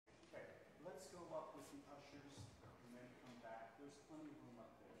There's plenty of room up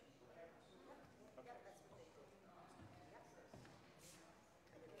there. Okay. That's what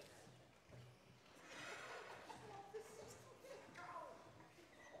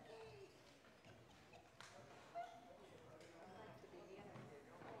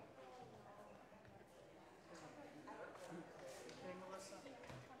they do. Hey, Melissa.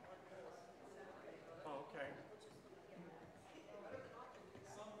 Oh, okay.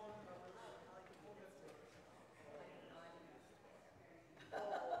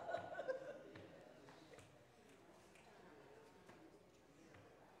 Someone.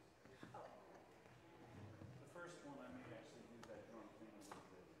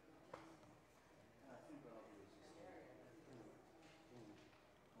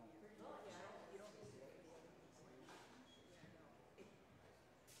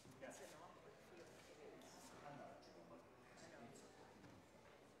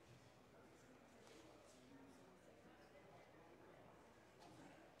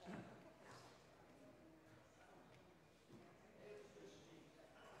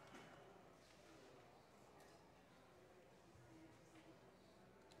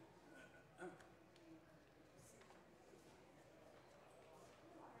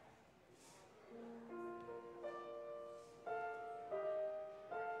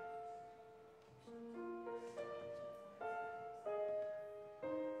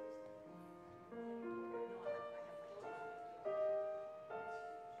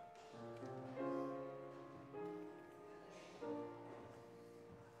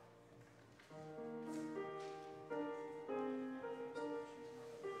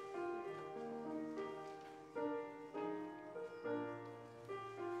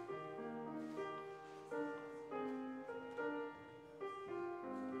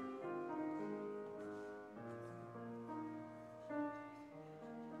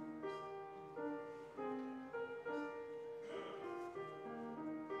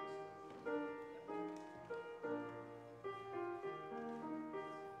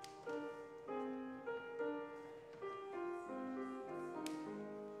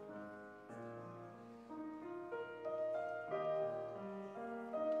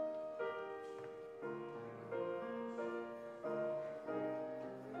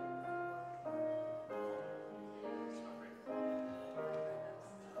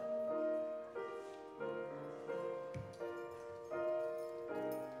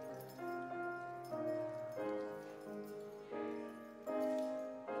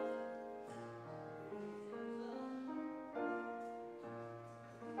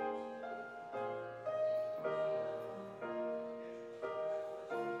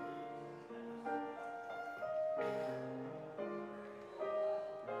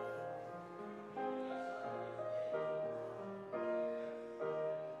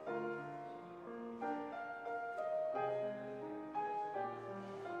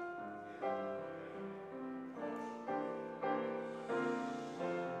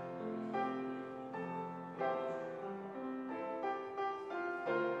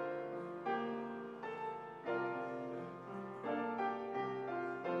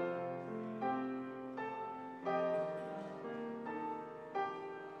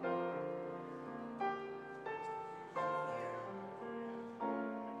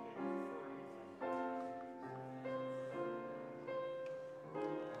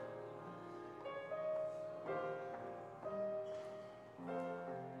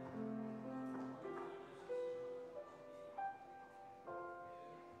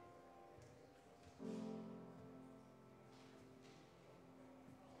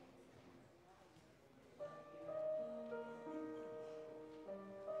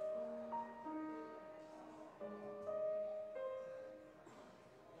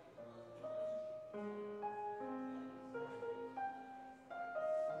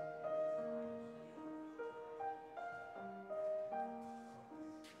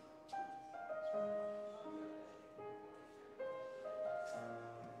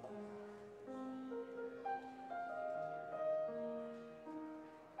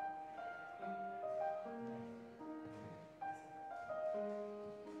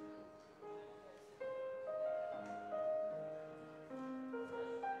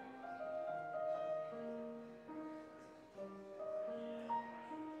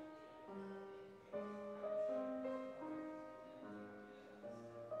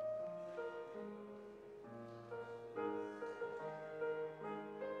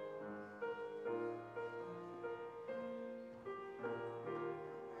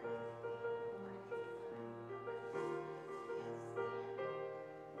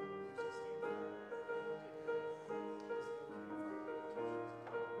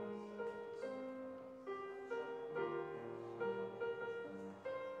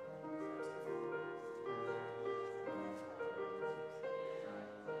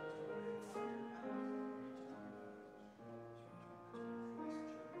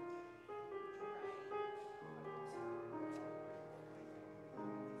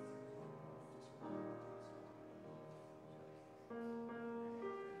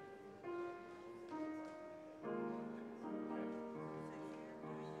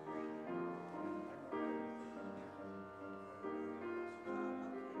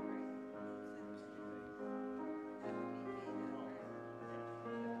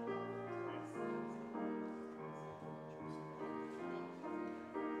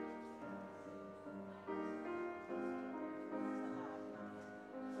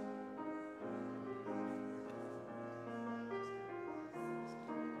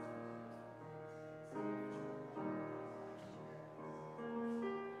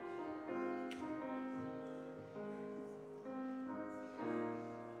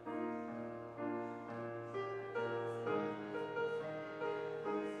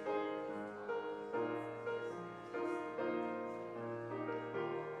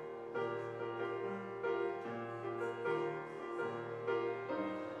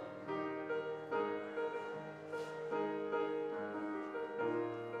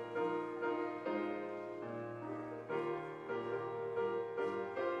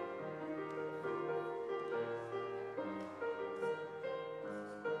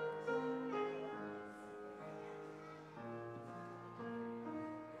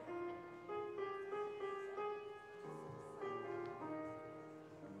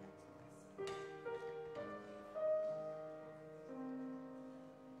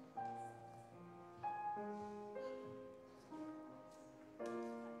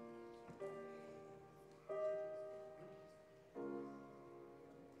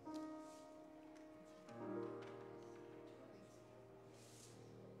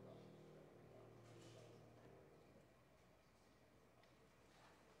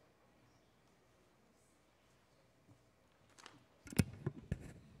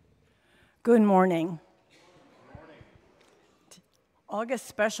 Good morning. August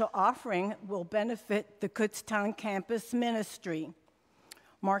special offering will benefit the Kutztown campus ministry.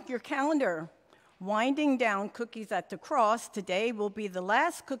 Mark your calendar. Winding down Cookies at the Cross, today will be the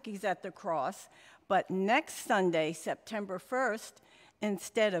last Cookies at the Cross, but next Sunday, September 1st,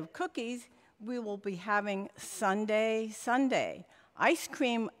 instead of cookies, we will be having Sunday Sunday. Ice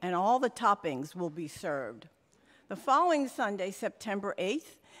cream and all the toppings will be served. The following Sunday, September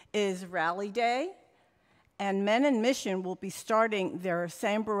 8th, is Rally Day, and Men in Mission will be starting their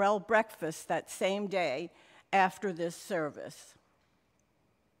Sambarel breakfast that same day after this service.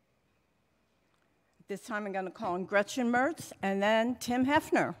 This time I'm going to call on Gretchen Mertz and then Tim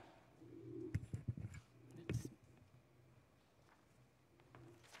Hefner.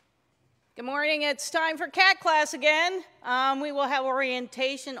 Good morning. It's time for CAT class again. We will have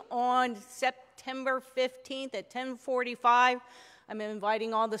orientation on September 15th at 10:45. I'm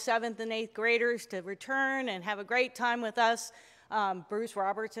inviting all the 7th and 8th graders to return and have a great time with us. Bruce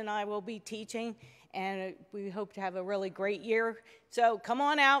Roberts and I will be teaching, and we hope to have a really great year. So come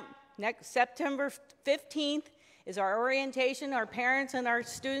on out. Next September 15th is our orientation. Our parents and our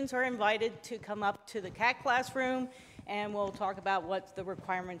students are invited to come up to the CAT classroom, and we'll talk about what the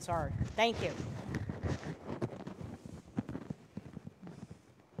requirements are. Thank you.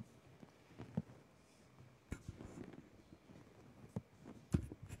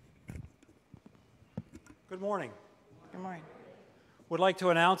 Good morning. Good morning. Would like to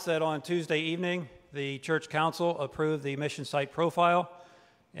announce that on Tuesday evening, the Church Council approved the mission site profile,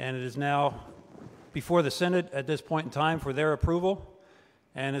 and it is now before the Synod at this point in time for their approval.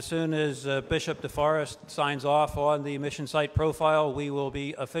 And as soon as Bishop DeForest signs off on the mission site profile, we will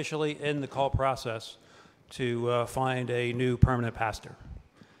be officially in the call process to find a new permanent pastor.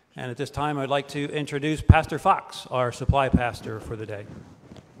 And at this time, I'd like to introduce Pastor Fox, our supply pastor for the day.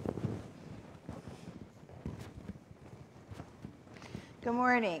 Good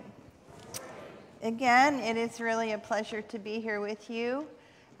morning. Again, it is really a pleasure to be here with you.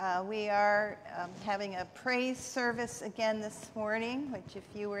 We are having a praise service again this morning, which if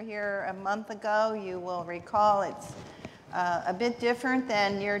you were here a month ago, you will recall it's a bit different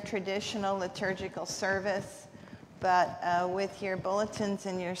than your traditional liturgical service, but with your bulletins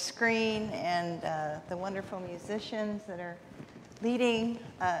and your screen and the wonderful musicians that are leading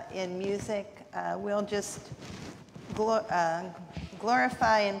in music, we'll just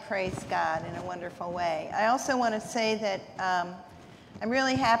glorify and praise God in a wonderful way. I also want to say that I'm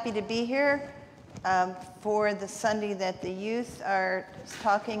really happy to be here for the Sunday that the youth are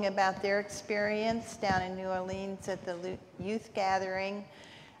talking about their experience down in New Orleans at the youth gathering.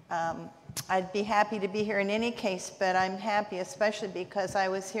 I'd be happy to be here in any case, but I'm happy especially because I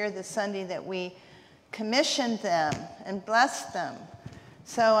was here the Sunday that we commissioned them and blessed them.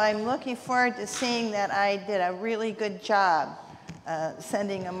 So I'm looking forward to seeing that I did a really good job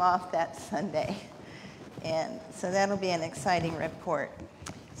sending them off that Sunday. And so that'll be an exciting report.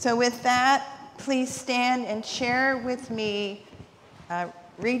 So with that, please stand and share with me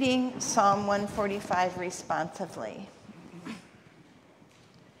reading Psalm 145 responsively.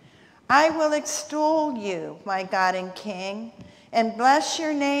 I will extol you, my God and King, and bless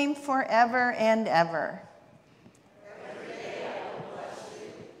your name forever and ever. Every day I will bless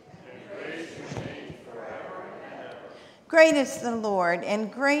you and praise your name forever and ever. Great is the Lord,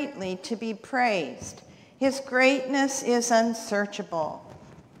 and greatly to be praised. His greatness is unsearchable.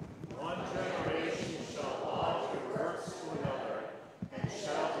 One generation shall laud your works to another, and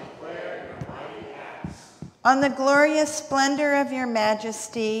shall declare your mighty acts. On the glorious splendor of your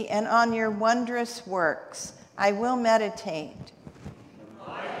majesty and on your wondrous works, I will meditate. The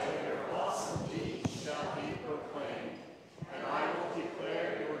might of your awesome deeds shall be proclaimed, and I will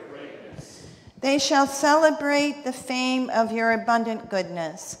declare your greatness. They shall celebrate the fame of your abundant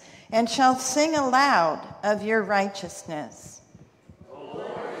goodness, and shall sing aloud of your righteousness. The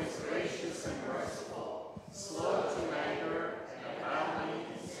Lord is gracious and merciful, slow to anger, and abounding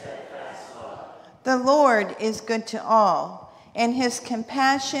in steadfast love. The Lord is good to all, and his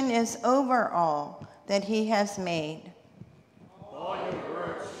compassion is over all that he has made. All your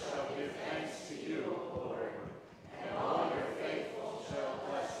works shall give thanks to you, O Lord, and all your faithful shall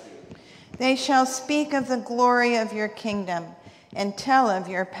bless you. They shall speak of the glory of your kingdom and tell of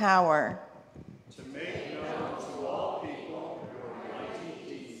your power. To make known to all people your mighty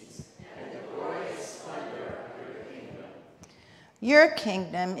deeds and the glorious splendor of your kingdom. Your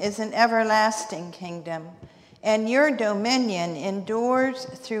kingdom is an everlasting kingdom, and your dominion endures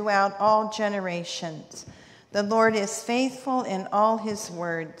throughout all generations. The Lord is faithful in all his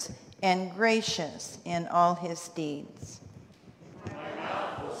words and gracious in all his deeds. My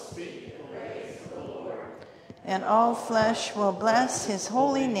mouth will speak the and all flesh will bless his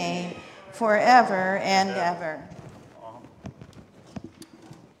holy name forever and ever.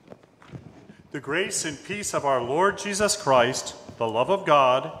 The grace and peace of our Lord Jesus Christ, the love of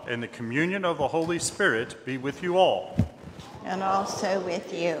God, and the communion of the Holy Spirit be with you all. And also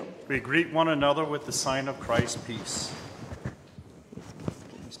with you. We greet one another with the sign of Christ's peace.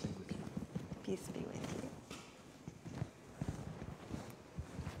 Peace be with you.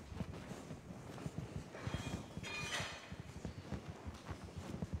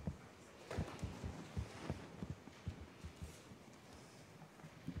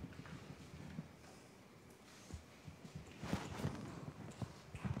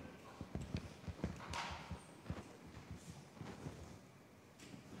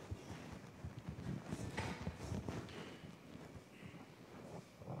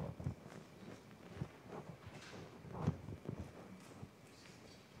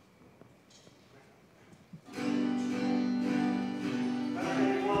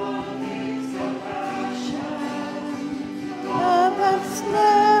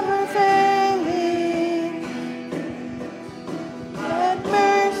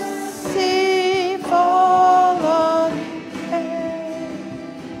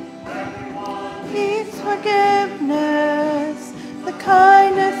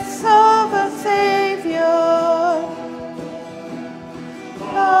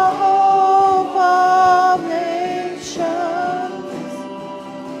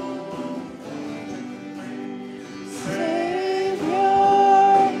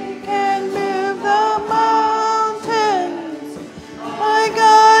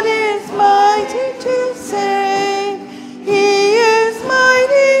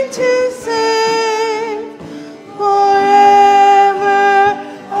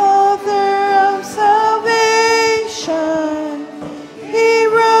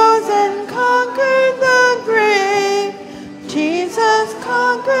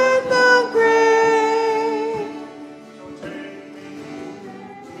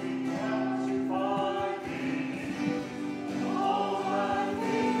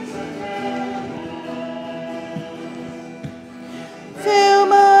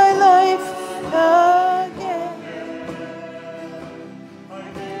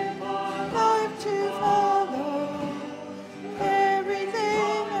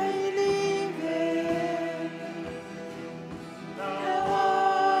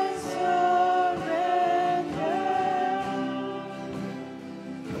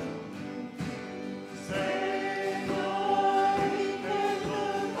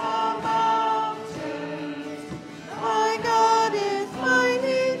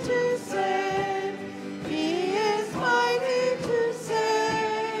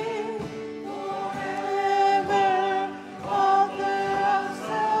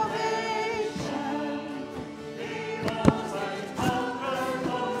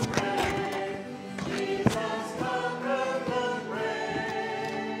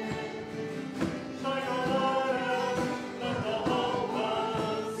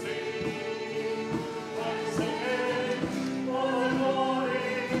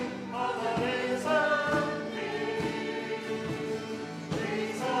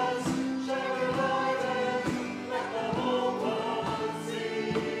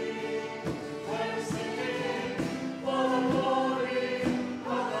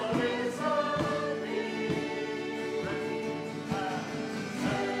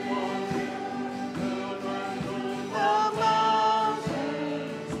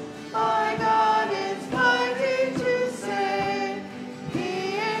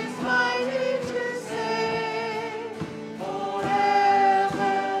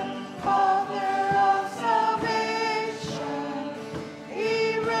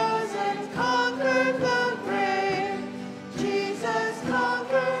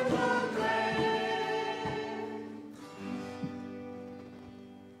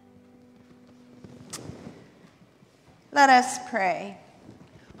 Let us pray.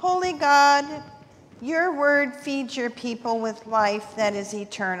 Holy God, your word feeds your people with life that is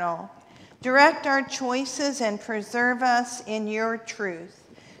eternal. Direct our choices and preserve us in your truth,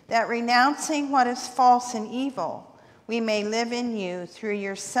 that renouncing what is false and evil, we may live in you through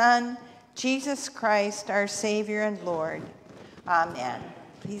your Son, Jesus Christ, our Savior and Lord. Amen.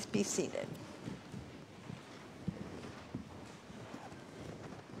 Please be seated.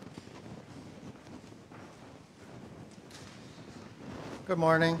 Good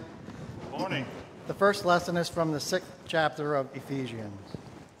morning. Good morning. The first lesson is from the 6th chapter of Ephesians.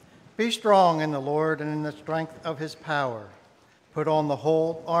 Be strong in the Lord and in the strength of his power. Put on the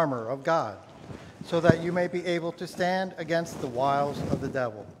whole armor of God, so that you may be able to stand against the wiles of the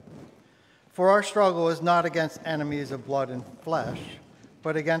devil. For our struggle is not against enemies of blood and flesh,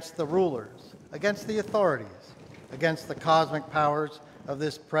 but against the rulers, against the authorities, against the cosmic powers of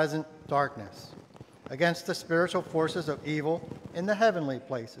this present darkness, against the spiritual forces of evil in the heavenly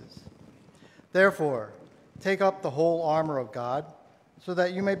places. Therefore, take up the whole armor of God, so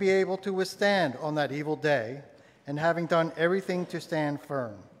that you may be able to withstand on that evil day, and having done everything to stand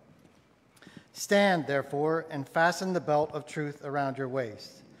firm. Stand, therefore, and fasten the belt of truth around your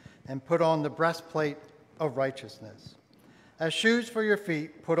waist, and put on the breastplate of righteousness. As shoes for your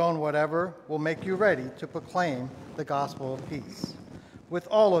feet, put on whatever will make you ready to proclaim the gospel of peace. With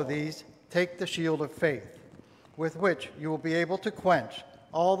all of these, take the shield of faith, with which you will be able to quench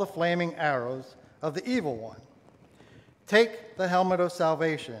all the flaming arrows of the evil one. Take the helmet of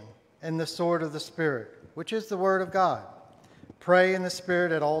salvation and the sword of the Spirit, which is the word of God. Pray in the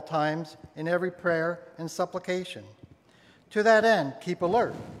Spirit at all times, in every prayer and supplication. To that end, keep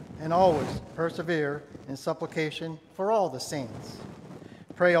alert and always persevere in supplication for all the saints.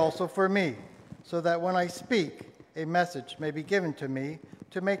 Pray also for me, so that when I speak, a message may be given to me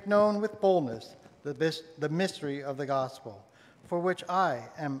to make known with boldness the mystery of the gospel, for which I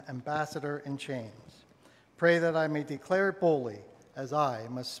am ambassador in chains. Pray that I may declare it boldly, as I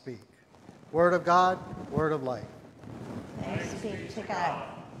must speak. Word of God, word of life. Thanks be to God.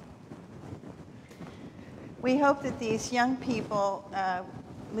 We hope that these young people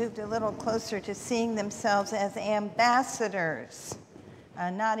moved a little closer to seeing themselves as ambassadors,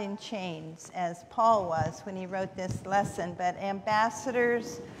 not in chains, as Paul was when he wrote this lesson, but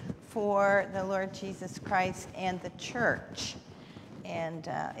ambassadors for the Lord Jesus Christ and the church. And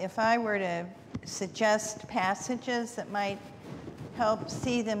if I were to suggest passages that might help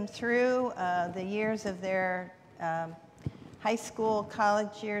see them through the years of their high school,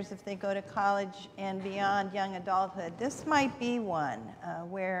 college years, if they go to college and beyond young adulthood, this might be one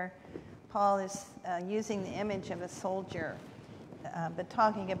where Paul is using the image of a soldier, but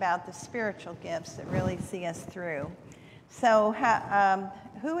talking about the spiritual gifts that really see us through. So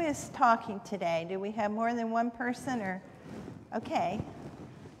who is talking today? Do we have more than one person, or? Okay.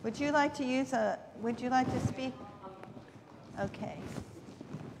 Would you like to speak? Okay.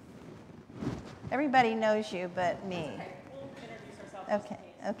 Everybody knows you but me.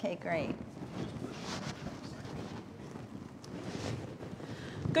 Okay, great.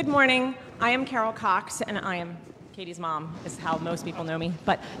 Good morning. I am Carol Cox, and I am Katie's mom. This is how most people know me.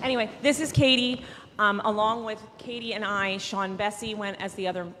 But anyway, this is Katie. Along with Katie and I, Sean Bessie went as the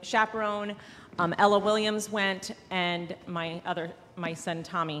other chaperone. Ella Williams went, and my son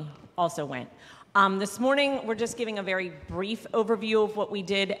Tommy also went. This morning, we're just giving a very brief overview of what we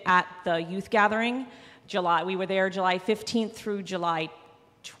did at the youth gathering. We were there July 15th through July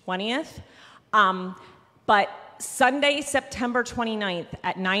 20th. But Sunday, September 29th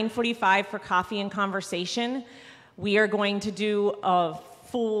at 9:45 for coffee and conversation, we are going to do a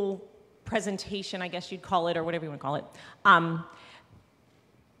full presentation, I guess you'd call it, or whatever you want to call it.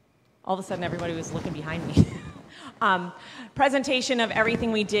 All of a sudden, everybody was looking behind me. Presentation of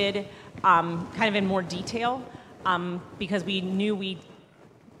everything we did, kind of in more detail, because we knew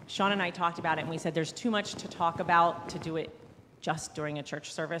Sean and I talked about it, and we said there's too much to talk about to do it just during a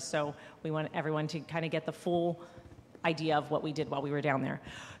church service, so we want everyone to kind of get the full idea of what we did while we were down there.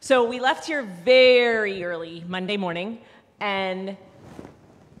 So we left here very early Monday morning and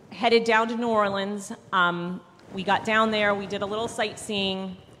headed down to New Orleans. We got down there, we did a little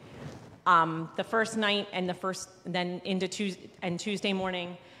sightseeing the first night and then into Tuesday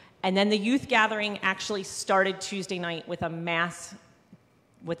morning. And then the youth gathering actually started Tuesday night with a mass,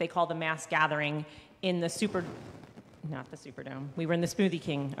 what they call the mass gathering in the not the Superdome. We were in the Smoothie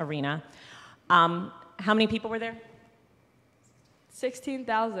King arena. How many people were there?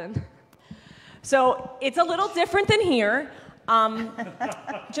 16,000. So it's a little different than here,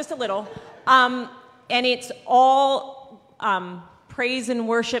 just a little. And it's all praise and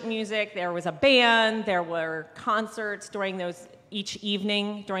worship music. There was a band, there were concerts each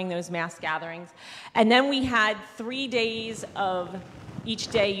evening during those mass gatherings. And then we had 3 days of, each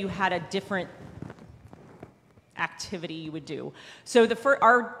day you had a different activity you would do. So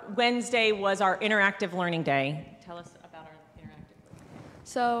our Wednesday was our interactive learning day. Tell us about our interactive learning day.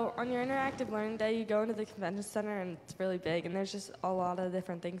 So on your interactive learning day, you go into the convention center, and it's really big, and there's just a lot of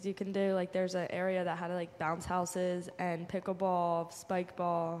different things you can do. Like there's an area that had like bounce houses and pickleball, spike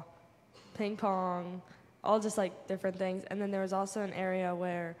ball, ping pong, all just like different things. And then there was also an area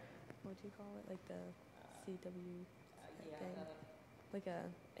where, what do you call it, like the CW thing, like a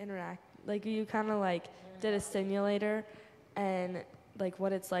interact, like you kind of like did a simulator and like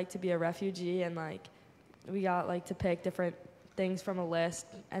what it's like to be a refugee, and like we got like to pick different things from a list,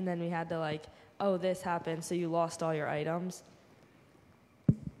 and then we had to like, oh, this happened, so you lost all your items.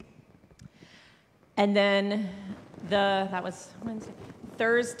 And then that was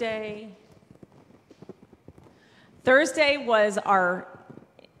Wednesday. Thursday was our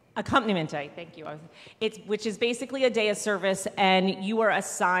accompaniment day. Thank you. Which is basically a day of service, and you were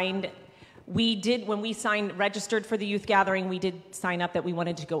assigned. When we registered for the youth gathering, we did sign up that we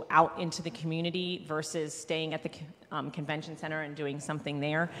wanted to go out into the community versus staying at the convention center and doing something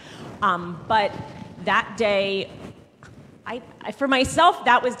there. But that day, for myself,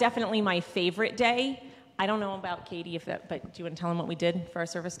 that was definitely my favorite day. I don't know about Katie, but do you want to tell them what we did for our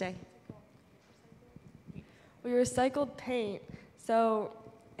service day? We recycled paint, so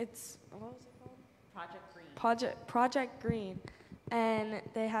it's, what was it called? Project Green. Project Green. And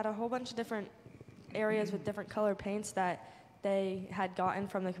they had a whole bunch of different areas with different color paints that they had gotten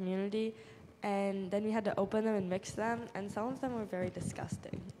from the community. And then we had to open them and mix them, and some of them were very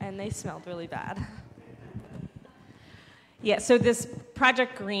disgusting, and they smelled really bad. Yeah, so this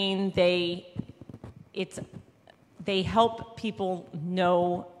Project Green, they help people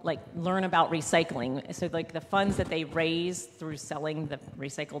learn about recycling. So like the funds that they raise through selling the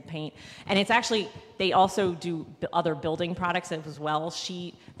recycled paint. And it's actually, they also do other building products as well.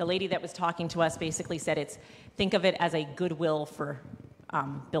 The lady that was talking to us basically said think of it as a Goodwill for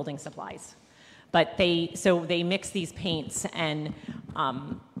building supplies. But they mix these paints, and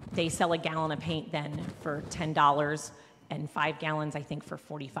they sell a gallon of paint then for $10 and 5 gallons, I think, for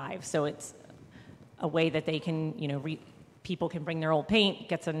 $45. So it's a way that they can, people can bring their old paint,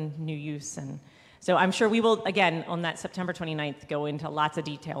 get some new use. And so I'm sure we will, again, on that September 29th, go into lots of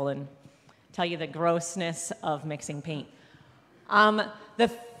detail and tell you the grossness of mixing paint.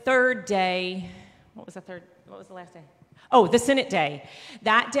 The third day, what was the last day? Oh, the Synod Day.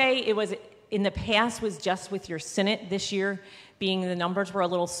 That day, in the past, was just with your Synod. This year, being the numbers were a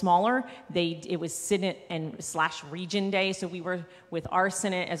little smaller, it was Synod and / Region Day, so we were with our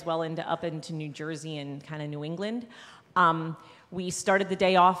Synod as well up into New Jersey and kind of New England. We started the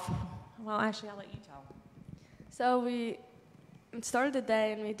day off, well, actually, I'll let you tell. So we started the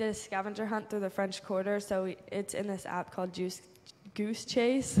day, and we did a scavenger hunt through the French Quarter, so it's in this app called Goose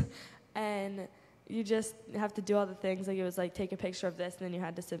Chase, and you just have to do all the things, it was like take a picture of this, and then you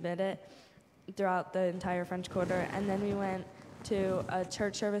had to submit it throughout the entire French Quarter. And then we went to a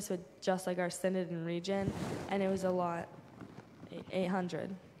church service with just like our Synod and Region, and it was a lot,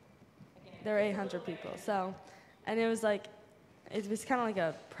 800. There were 800 people, so, and it was kind of like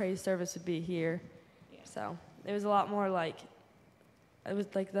a praise service would be here. So it was a lot more it was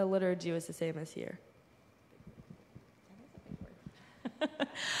like the liturgy was the same as here.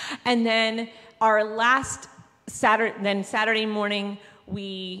 And then our last Saturday morning,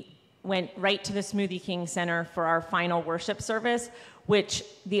 we went right to the Smoothie King Center for our final worship service, which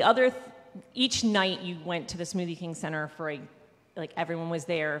each night you went to the Smoothie King Center for everyone was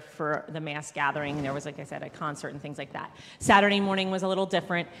there for the mass gathering. There was, like I said, a concert and things like that. Saturday morning was a little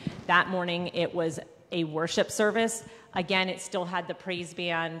different. That morning it was a worship service. Again, it still had the praise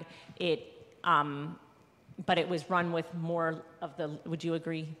band. But it was run with more of would you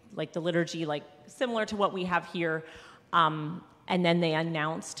agree, the liturgy, similar to what we have here. And then they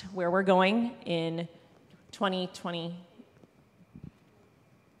announced where we're going in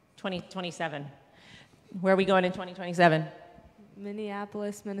 2027. Where are we going in 2027?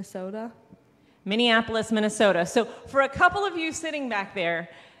 Minneapolis, Minnesota. Minneapolis, Minnesota. So for a couple of you sitting back there,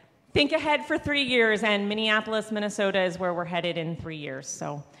 think ahead for 3 years, and Minneapolis, Minnesota is where we're headed in 3 years.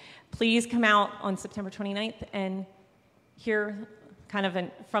 So please come out on September 29th and hear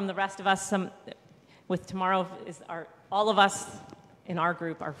from the rest of us. With tomorrow is all of us in our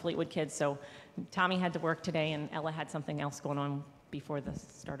group are Fleetwood kids. So Tommy had to work today, and Ella had something else going on before the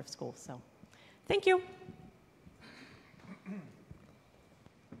start of school. So thank you.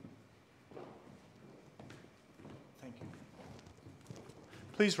 Thank you.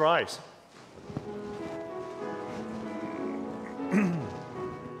 Please rise.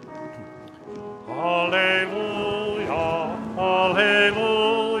 Alleluia,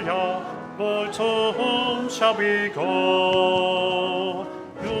 alleluia, Lord, to whom shall we go?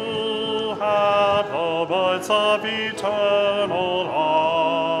 You have the words of eternal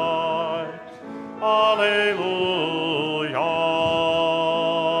life. Alleluia.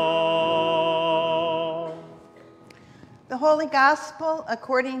 The Holy Gospel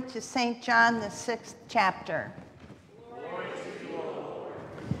according to St. John, the 6th chapter.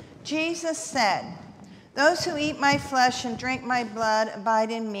 Jesus said, "Those who eat my flesh and drink my blood abide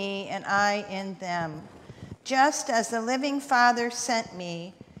in me, and I in them. Just as the living Father sent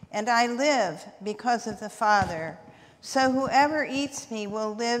me, and I live because of the Father, So whoever eats me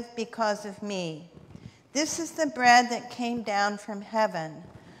will live because of me. This is the bread that came down from heaven,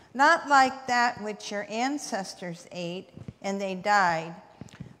 not like that which your ancestors ate and they died,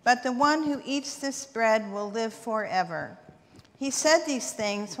 but the one who eats this bread will live forever." He said these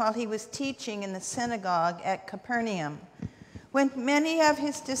things while he was teaching in the synagogue at Capernaum. When many of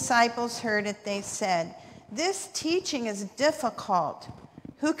his disciples heard it, they said, "This teaching is difficult.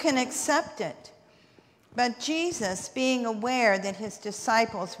 Who can accept it?" But Jesus, being aware that his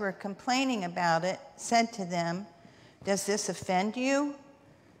disciples were complaining about it, said to them, "Does this offend you?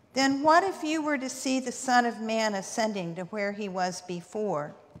 Then what if you were to see the Son of Man ascending to where he was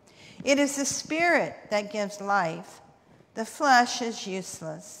before? It is the Spirit that gives life. The flesh is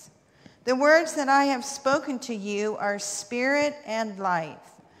useless. The words that I have spoken to you are spirit and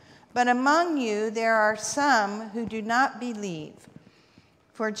life. But among you there are some who do not believe."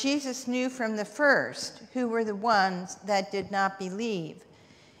 For Jesus knew from the first who were the ones that did not believe,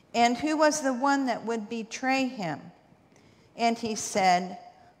 and who was the one that would betray him. And he said,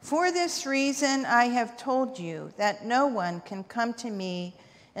 "For this reason I have told you that no one can come to me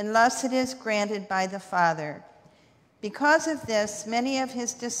unless it is granted by the Father." Because of this, many of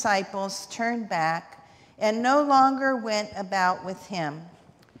his disciples turned back and no longer went about with him.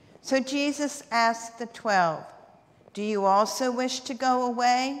 So Jesus asked the 12, "Do you also wish to go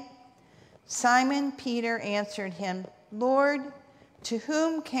away?" Simon Peter answered him, "Lord, to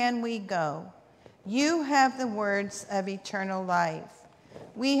whom can we go? You have the words of eternal life.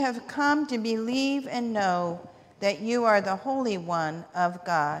 We have come to believe and know that you are the Holy One of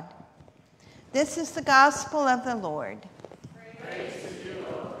God." This is the gospel of the Lord. Praise to you,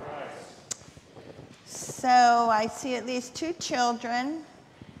 Lord Christ. So I see at least two children.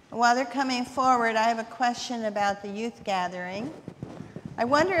 While they're coming forward, I have a question about the youth gathering. I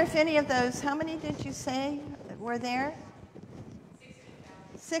wonder if any of those, how many did you say were there?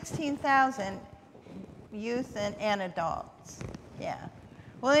 16,000 youth and adults. Yeah.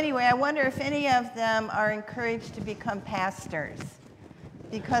 Well, anyway, I wonder if any of them are encouraged to become pastors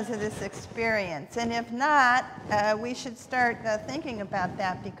because of this experience. And if not, we should start thinking about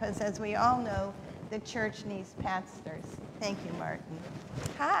that, because as we all know, the church needs pastors. Thank you, Martin.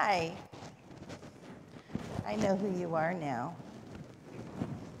 Hi. I know who you are now.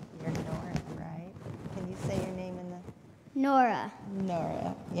 You're Nora, right? Can you say your name in the... Nora.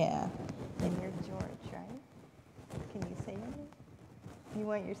 Nora, yeah. And you're George, right? Can you say your name? You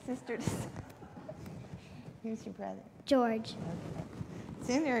want your sister to say? Who's your brother? George. Okay.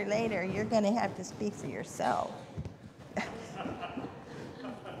 Sooner or later, you're going to have to speak for yourself.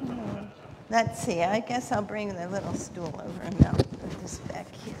 Let's see. I guess I'll bring the little stool over and I'll put this back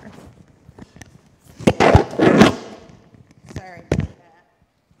here. Sorry about that.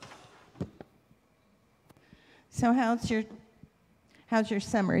 So how's your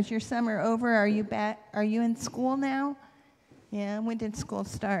summer? Is your summer over? Are you back? Are you in school now? Yeah. When did school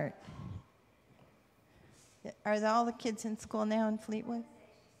start? Are all the kids in school now in Fleetwood?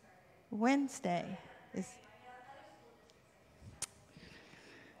 Wednesday.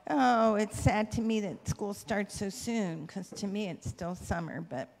 Oh, it's sad to me that school starts so soon, because to me it's still summer,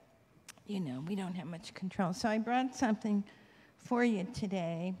 but, you know, we don't have much control. So I brought something for you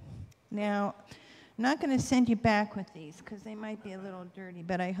today. Now, I'm not going to send you back with these, because they might be a little dirty,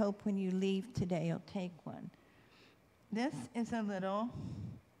 but I hope when you leave today you'll take one. This is a little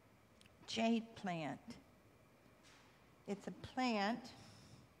jade plant. It's a plant.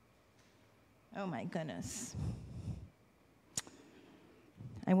 Oh my goodness.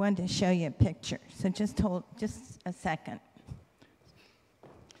 I wanted to show you a picture, so just hold just a second.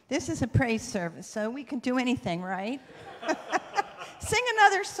 This is a praise service, so we can do anything, right? Sing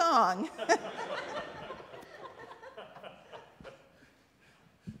another song.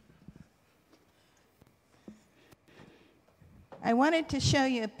 I wanted to show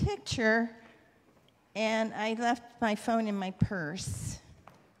you a picture, and I left my phone in my purse,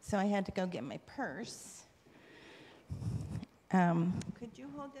 so I had to go get my purse. Could you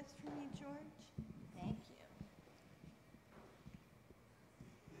hold this for me, George? Thank you.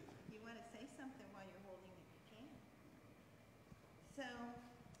 If you want to say something while you're holding it, you can. So,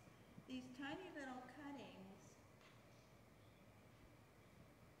 these tiny little cuttings.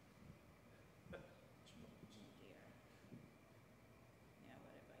 Dear. Now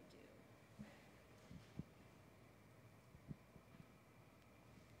what if I do?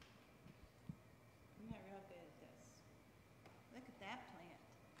 I'm not real good at this. Look at that plant.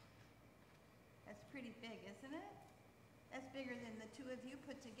 That's pretty big, isn't it? That's bigger than the two of you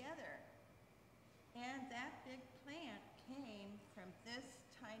put together. And that big plant came from this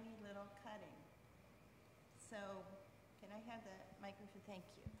tiny little cutting. So I have the microphone? Thank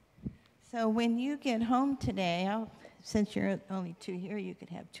you. So when you get home today, since you're only two here, you could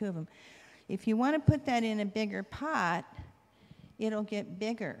have two of them. If you want to put that in a bigger pot, it'll get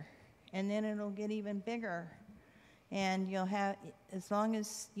bigger, and then it'll get even bigger. And you'll have, as long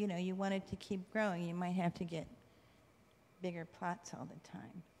as, you want it to keep growing, you might have to get bigger plots all the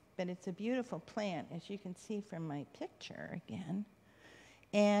time. But it's a beautiful plant, as you can see from my picture again.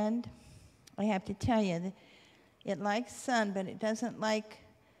 And I have to tell you, that it likes sun, but it doesn't like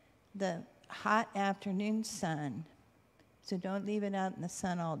the hot afternoon sun. So don't leave it out in the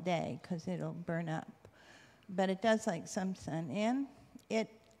sun all day, because it'll burn up. But it does like some sun, and it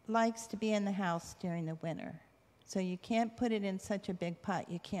likes to be in the house during the winter. So you can't put it in such a big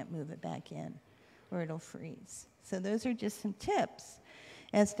pot, you can't move it back in, or it'll freeze. So those are just some tips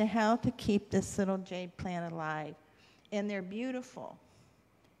as to how to keep this little jade plant alive. And they're beautiful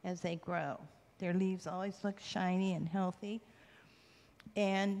as they grow. Their leaves always look shiny and healthy.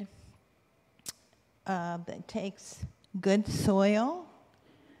 And it takes good soil,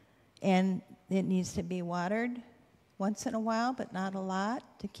 and it needs to be watered once in a while, but not a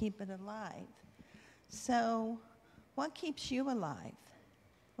lot, to keep it alive. So what keeps you alive?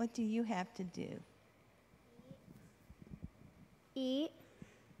 What do you have to do? Eat.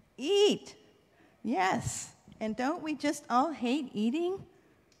 Eat. Yes. And don't we just all hate eating?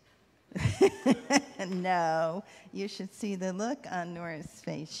 No. You should see the look on Nora's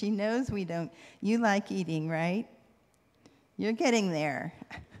face. She knows we don't. You like eating, right? You're getting there.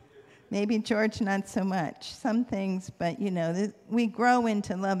 Maybe George not so much. Some things, but we grow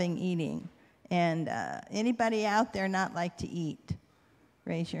into loving eating. And anybody out there not like to eat?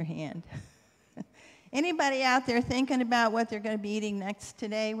 Raise your hand. Anybody out there thinking about what they're going to be eating next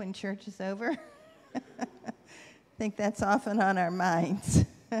today when church is over? I think that's often on our minds,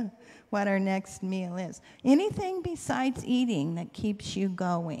 what our next meal is. Anything besides eating that keeps you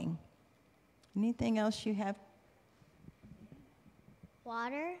going? Anything else you have?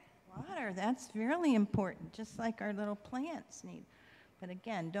 Water. Water, that's really important, just like our little plants need. But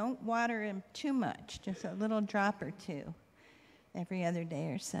again, don't water them too much, just a little drop or two every other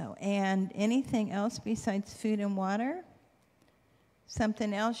day or so. And anything else besides food and water?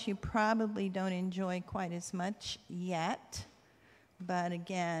 Something else you probably don't enjoy quite as much yet, but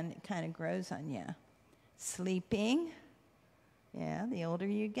again, it kind of grows on you. Sleeping. Yeah, the older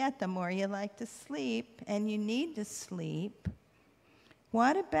you get, the more you like to sleep, and you need to sleep.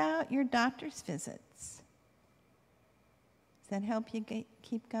 What about your doctor's visits? Does that help you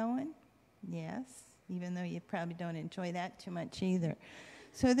keep going? Yes, even though you probably don't enjoy that too much either.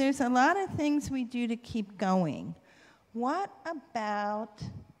 So there's a lot of things we do to keep going. What about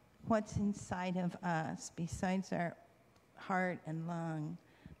what's inside of us besides our heart and lung,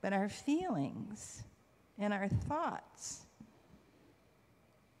 but our feelings and our thoughts?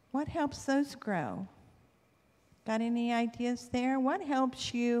 What helps those grow? Got any ideas there? What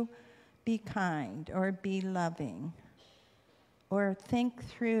helps you be kind or be loving or think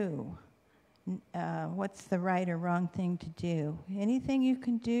through what's the right or wrong thing to do? Anything you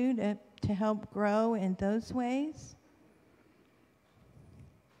can do to help grow in those ways?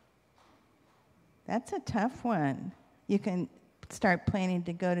 That's a tough one. You can start planning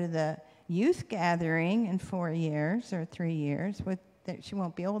to go to the youth gathering in 4 years or 3 years. She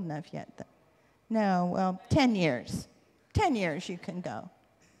won't be old enough yet. No, well, 10 years. 10 years you can go.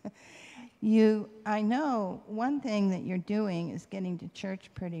 I know one thing that you're doing is getting to church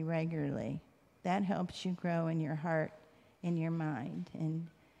pretty regularly. That helps you grow in your heart, in your mind, and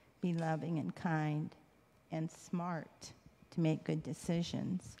be loving and kind and smart to make good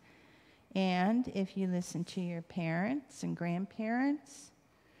decisions. And if you listen to your parents and grandparents,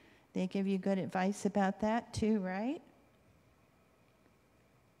 they give you good advice about that too, right?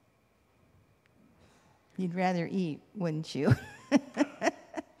 You'd rather eat, wouldn't you?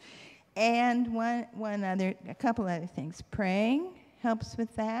 And a couple other things. Praying helps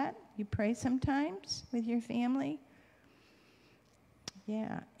with that. You pray sometimes with your family?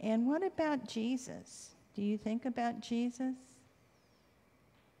 Yeah. And what about Jesus? Do you think about Jesus?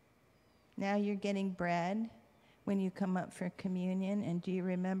 Now you're getting bread when you come up for communion, and do you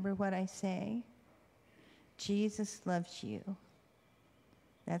remember what I say? Jesus loves you.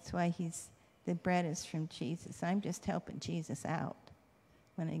 That's why the bread is from Jesus. I'm just helping Jesus out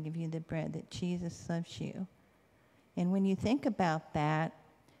when I give you the bread, that Jesus loves you. And when you think about that,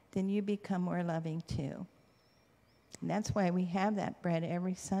 then you become more loving too. And that's why we have that bread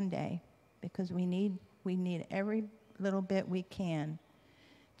every Sunday, because we need every little bit we can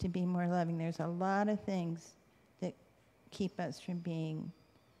to be more loving. There's a lot of things that keep us from being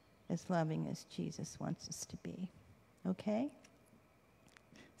as loving as Jesus wants us to be. Okay?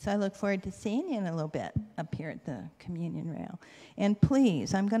 So I look forward to seeing you in a little bit up here at the communion rail. And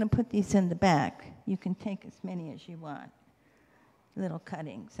please, I'm going to put these in the back. You can take as many as you want, little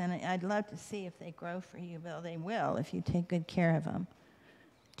cuttings. And I'd love to see if they grow for you. Well, they will if you take good care of them.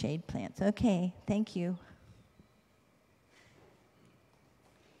 Jade plants. Okay, thank you.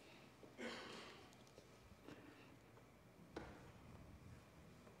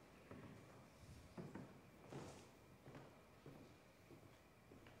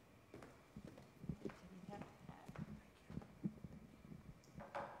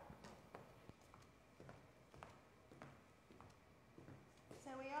 So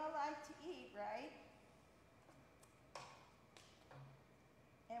we all like to eat, right?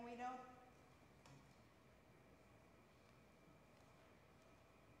 And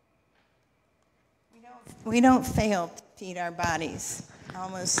we don't fail to feed our bodies.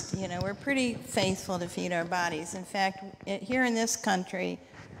 Almost, we're pretty faithful to feed our bodies. In fact, here in this country,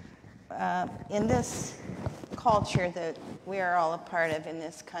 in this culture that we are all a part of in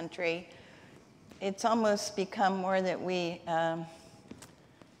this country, it's almost become more that we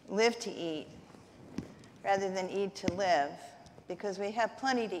live to eat rather than eat to live, because we have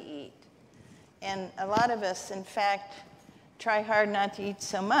plenty to eat. And a lot of us, in fact, try hard not to eat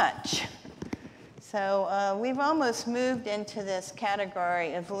so much. So we've almost moved into this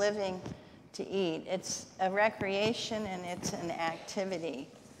category of living to eat. It's a recreation and it's an activity.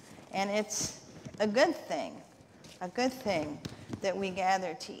 And it's a good thing that we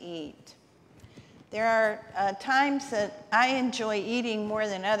gather to eat. There are times that I enjoy eating more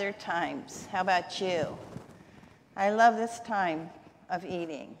than other times. How about you? I love this time of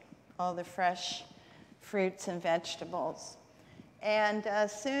eating, all the fresh fruits and vegetables. And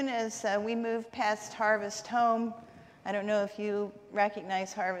as soon as we move past Harvest Home, I don't know if you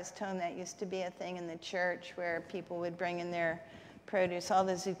recognize Harvest Home. That used to be a thing in the church where people would bring in their produce. All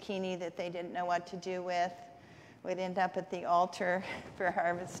the zucchini that they didn't know what to do with would end up at the altar for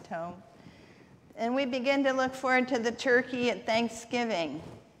Harvest Home. And we begin to look forward to the turkey at Thanksgiving.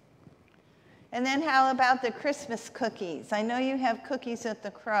 And then how about the Christmas cookies? I know you have cookies at the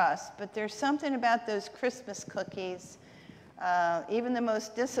cross, but there's something about those Christmas cookies. Even the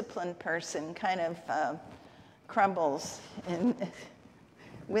most disciplined person kind of crumbles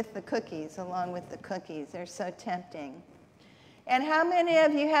with the cookies, along with the cookies. They're so tempting. And how many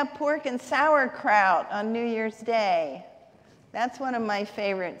of you have pork and sauerkraut on New Year's Day? That's one of my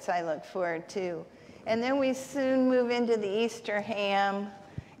favorites I look forward to. And then we soon move into the Easter ham.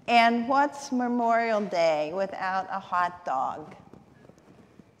 And what's Memorial Day without a hot dog?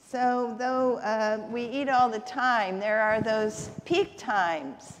 So though we eat all the time, there are those peak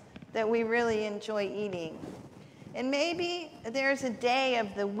times that we really enjoy eating. And maybe there's a day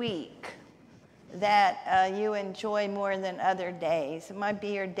of the week that you enjoy more than other days. It might be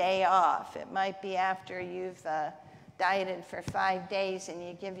your day off. It might be after you've dieted for 5 days and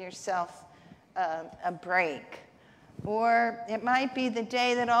you give yourself a break. Or it might be the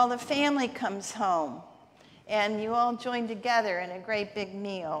day that all the family comes home and you all join together in a great big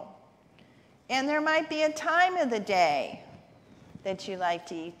meal. And there might be a time of the day that you like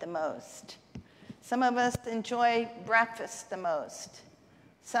to eat the most. Some of us enjoy breakfast the most.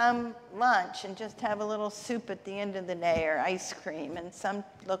 Some lunch and just have a little soup at the end of the day or ice cream. And some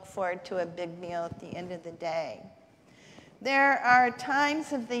look forward to a big meal at the end of the day. There are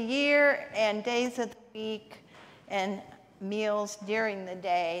times of the year and days of the week and meals during the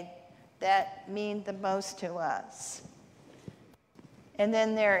day that mean the most to us. And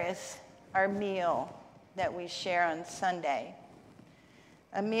then there is our meal that we share on Sunday.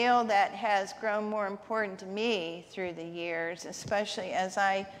 A meal that has grown more important to me through the years, especially as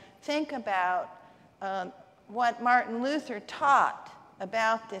I think about what Martin Luther taught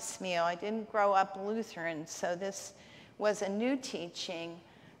about this meal. I didn't grow up Lutheran, so this was a new teaching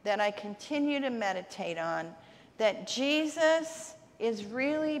that I continue to meditate on, that Jesus is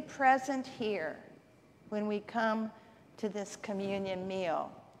really present here when we come to this communion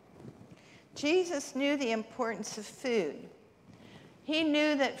meal. Jesus knew the importance of food. He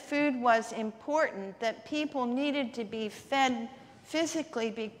knew that food was important, that people needed to be fed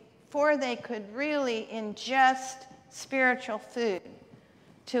physically before they could really ingest spiritual food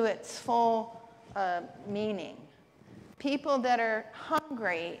to its full meaning. People that are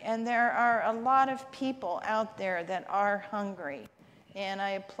hungry, and there are a lot of people out there that are hungry, and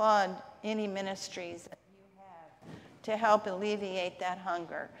I applaud any ministries that you have to help alleviate that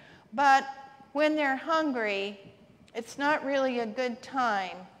hunger. But when they're hungry, it's not really a good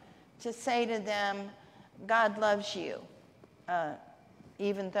time to say to them, God loves you.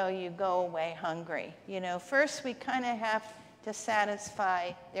 even though you go away hungry. First we kind of have to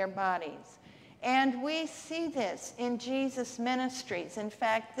satisfy their bodies. And we see this in Jesus' ministries. In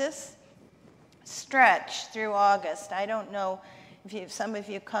fact, this stretch through August, I don't know if some of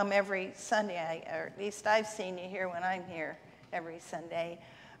you come every Sunday, or at least I've seen you here when I'm here every Sunday.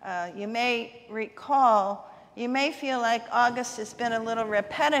 You may recall, you may feel like August has been a little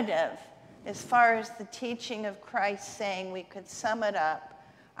repetitive as far as the teaching of Christ saying, we could sum it up,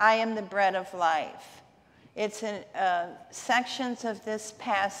 I am the bread of life. It's in sections of this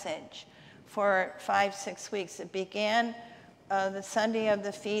passage for 5-6 weeks. It began the Sunday of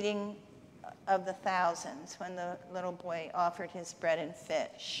the feeding of the thousands, when the little boy offered his bread and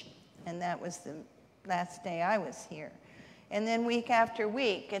fish. And that was the last day I was here. And then week after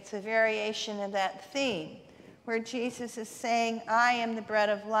week, it's a variation of that theme, where Jesus is saying, I am the bread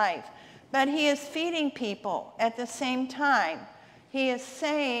of life. But he is feeding people at the same time. He is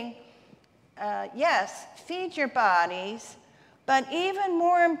saying, yes, feed your bodies, but even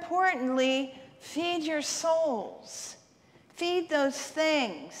more importantly, feed your souls. Feed those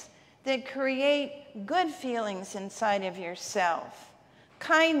things that create good feelings inside of yourself.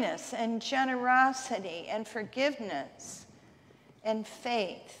 Kindness and generosity and forgiveness and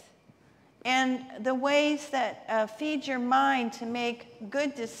faith. And the ways that feed your mind to make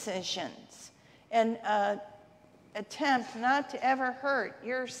good decisions and attempt not to ever hurt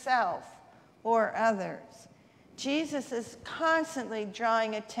yourself or others. Jesus is constantly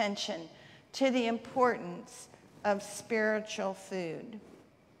drawing attention to the importance of spiritual food.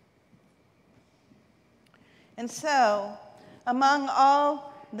 And so, among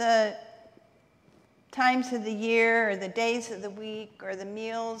all the times of the year or the days of the week or the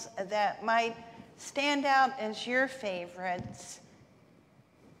meals that might stand out as your favorites,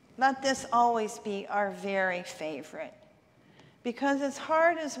 let this always be our very favorite. Because as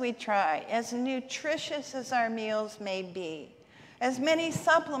hard as we try, as nutritious as our meals may be, as many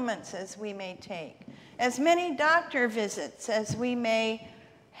supplements as we may take, as many doctor visits as we may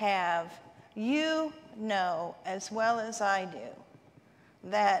have, you know as well as I do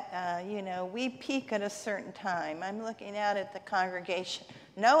that, we peak at a certain time. I'm looking out at the congregation.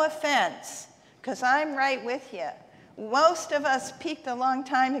 No offense, because I'm right with you. Most of us peaked a long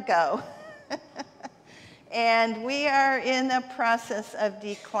time ago. And we are in the process of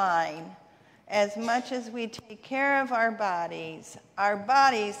decline. As much as we take care of our bodies,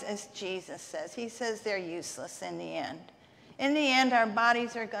 as Jesus says, he says they're useless in the end. In the end, our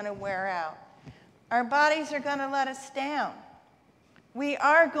bodies are going to wear out. Our bodies are going to let us down. We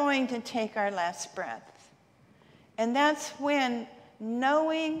are going to take our last breath. And that's when,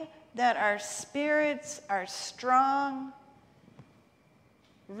 knowing that our spirits are strong,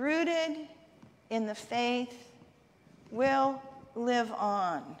 rooted in the faith, will live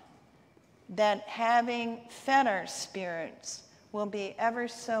on, that having fed our spirits will be ever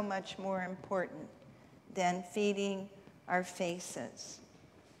so much more important than feeding our faces.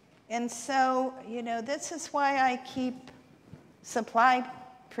 And so, this is why I keep supply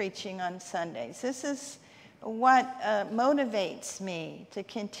preaching on Sundays. This is what motivates me to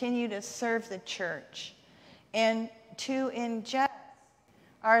continue to serve the church and to ingest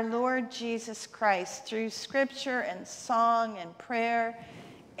our Lord Jesus Christ through scripture and song and prayer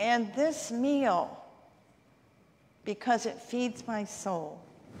and this meal, because it feeds my soul,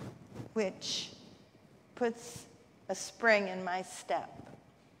 which puts a spring in my step.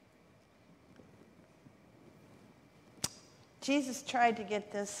 Jesus tried to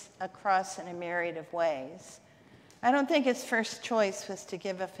get this across in a myriad of ways. I don't think his first choice was to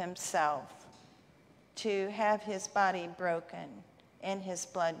give of himself, to have his body broken and his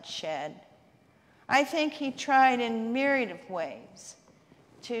blood shed. I think he tried in myriad of ways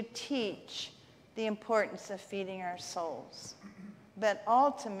to teach the importance of feeding our souls. But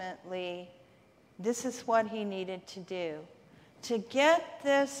ultimately, this is what he needed to do, to get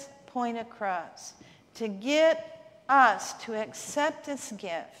this point across, to get us to accept this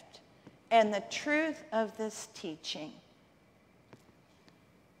gift and the truth of this teaching,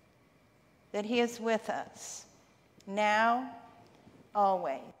 that he is with us now,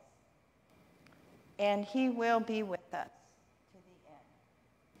 always, and he will be with us to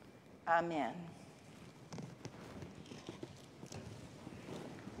the end. Amen.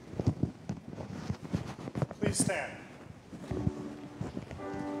 Please stand.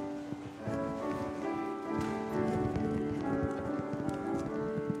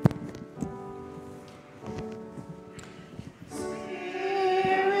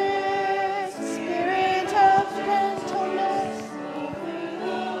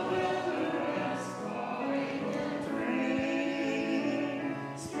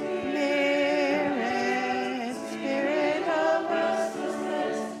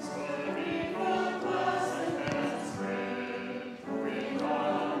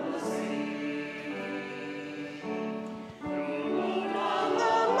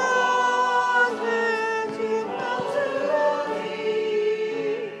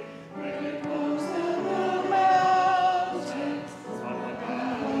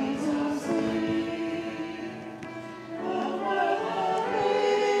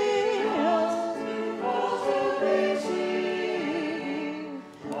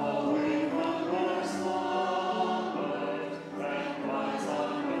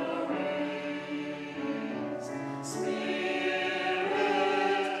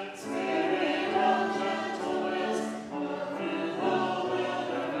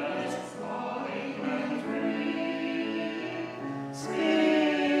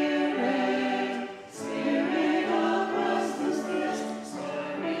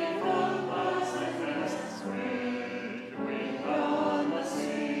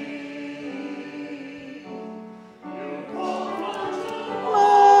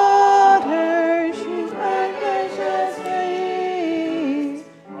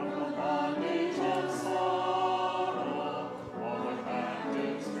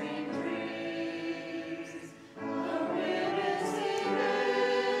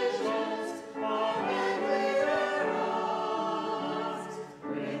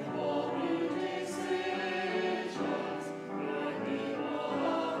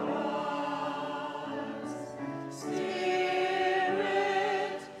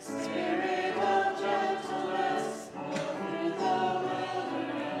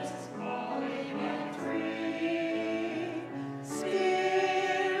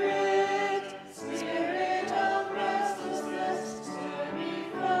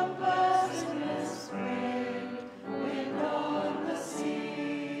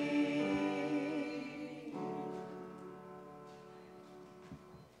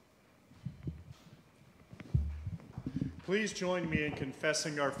 Please join me in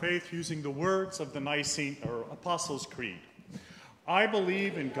confessing our faith using the words of the Nicene or Apostles' Creed. I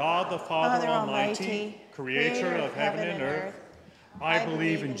believe in God the Father Almighty, creator of heaven and earth. I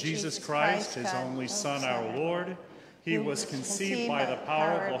believe in Jesus Christ, his only Son, our Lord. He was conceived by the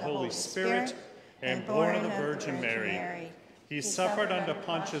power of the Holy Spirit and born of the Virgin Mary. He suffered under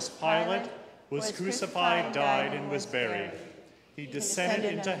Pontius Pilate, was crucified, died, and was buried. He descended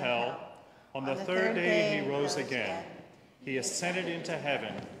into hell. On the third day he rose again. He ascended into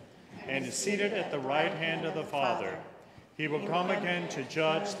heaven and is seated at the right hand of the Father. He will come again to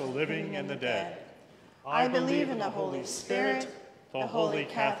judge the living and the dead. I believe in the Holy Spirit, the Holy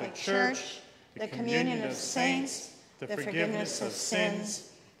Catholic Church, the communion of saints, the forgiveness of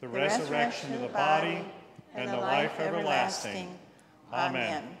sins, the resurrection of the body, and the life everlasting.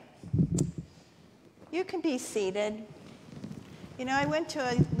 Amen. You can be seated. You know, I went to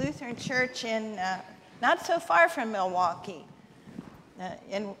a Lutheran church in not so far from Milwaukee,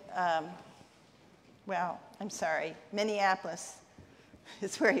 Minneapolis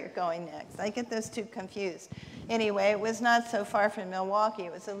is where you're going next. I get those two confused. Anyway, it was not so far from Milwaukee.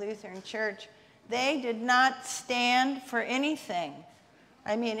 It was a Lutheran church. They did not stand for anything.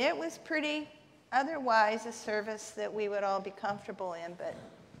 I mean, it was pretty otherwise a service that we would all be comfortable in, but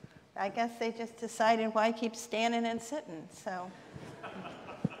I guess they just decided, why keep standing and sitting? So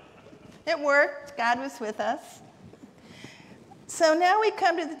it worked. God was with us. So now we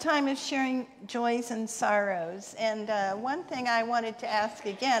come to the time of sharing joys and sorrows. And one thing I wanted to ask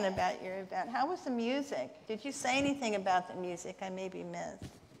again about your event, how was the music? Did you say anything about the music I maybe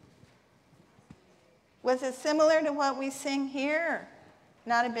missed? Was it similar to what we sing here?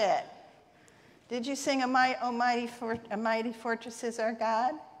 Not a bit. Did you sing A Mighty Fortress is Our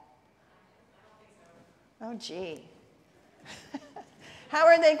God? Oh, gee. How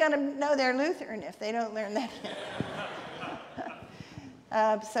are they going to know they're Lutheran if they don't learn that?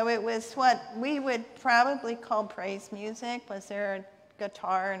 So it was what we would probably call praise music. Was there a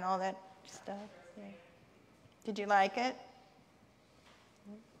guitar and all that stuff? Yeah. Did you like it?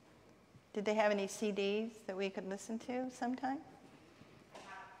 Did they have any CDs that we could listen to sometime?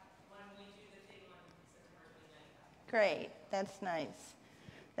 Great, that's nice.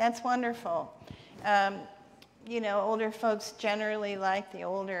 That's wonderful. You know, older folks generally like the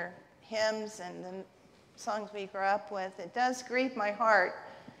older hymns and the songs we grew up with. It does grieve my heart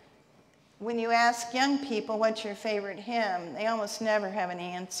when you ask young people what's your favorite hymn, they almost never have an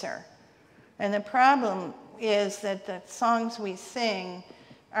answer. And the problem is that the songs we sing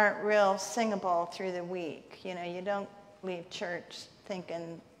aren't real singable through the week. You know, you don't leave church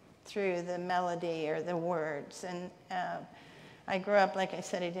thinking through the melody or the words. And I grew up, like I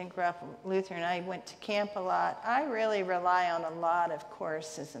said, I didn't grow up Lutheran. I went to camp a lot. I really rely on a lot of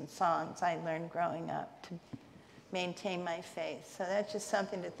choruses and songs I learned growing up to maintain my faith. So that's just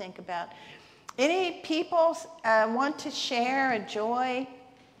something to think about. Any people want to share a joy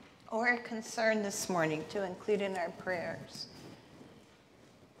or a concern this morning to include in our prayers?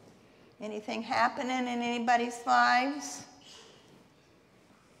 Anything happening in anybody's lives?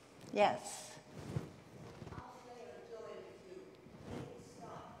 Yes.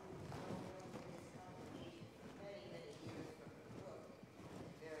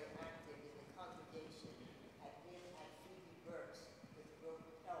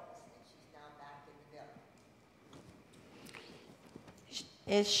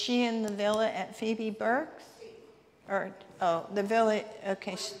 Is she in the villa at Phoebe Burke's? Or, oh, the villa,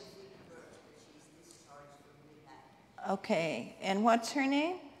 okay. Okay, and what's her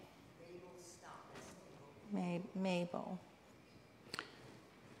name? Mabel.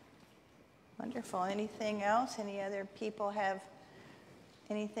 Wonderful. Anything else? Any other people have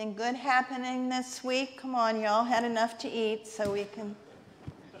anything good happening this week? Come on, y'all had enough to eat so we can.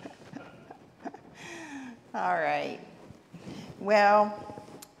 All right. Well,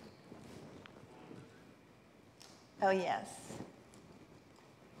 oh, yes.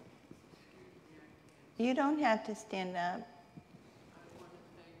 You don't have to stand up. I want to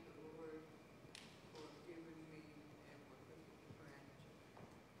thank the Lord for giving me a wonderful friend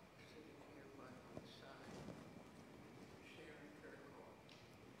sitting here by my side, Sharon Kirkle.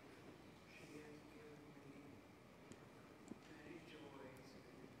 She has given me many joys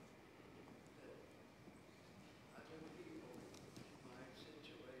that other people in my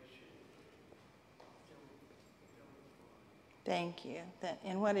situation don't find. Thank you.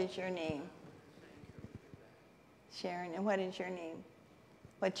 And what is your name? Sharon, and what is your name?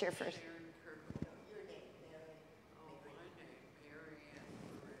 What's your first? Sharon Kirkle. Your name, Mary. Oh, my name, Mary Ann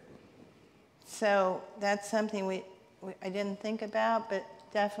Perez. So that's something I didn't think about, but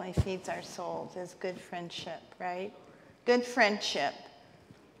definitely feeds our souls as good friendship, right? Good friendship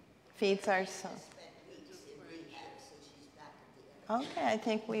feeds our soul. Okay, I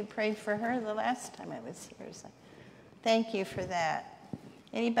think we prayed for her the last time I was here. So thank you for that.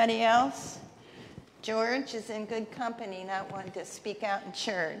 Anybody else? George is in good company, not one to speak out in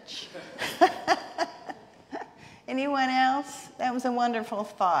church. Anyone else? That was a wonderful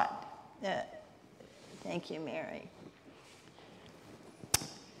thought. Thank you, Mary.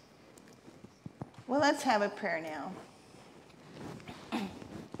 Well, let's have a prayer now.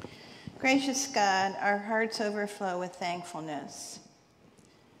 Gracious God, our hearts overflow with thankfulness.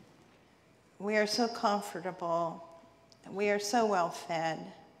 We are so comfortable. We are so well fed,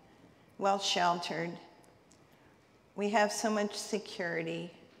 well sheltered. We have so much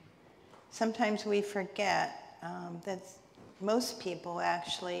security. Sometimes we forget that most people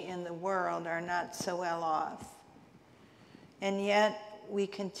actually in the world are not so well off. And yet we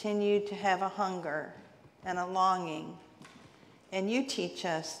continue to have a hunger and a longing. And you teach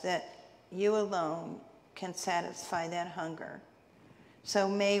us that you alone can satisfy that hunger. So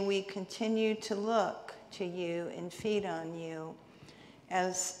may we continue to look to you and feed on you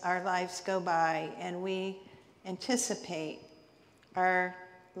as our lives go by and we anticipate our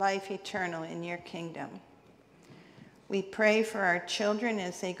life eternal in your kingdom. We pray for our children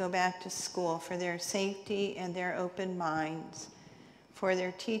as they go back to school, for their safety and their open minds, for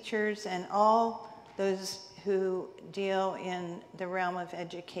their teachers and all those who deal in the realm of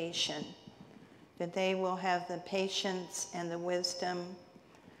education, that they will have the patience and the wisdom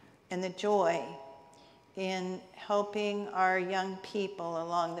and the joy in helping our young people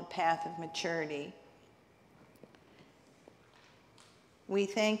along the path of maturity. We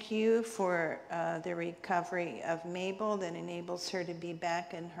thank you for the recovery of Mabel that enables her to be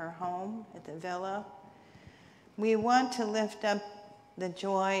back in her home at the villa. We want to lift up the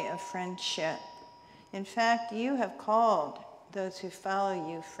joy of friendship. In fact, you have called those who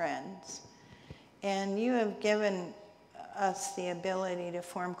follow you friends, and you have given us the ability to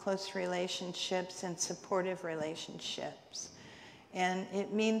form close relationships and supportive relationships. And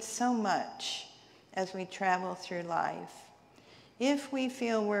it means so much as we travel through life. If we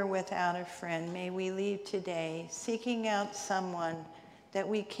feel we're without a friend, may we leave today seeking out someone that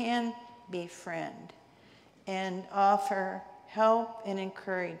we can befriend and offer help and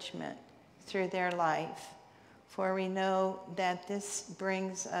encouragement through their life. For we know that this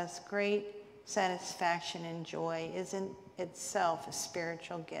brings us great satisfaction and joy, is in itself a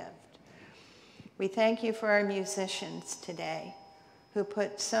spiritual gift. We thank you for our musicians today who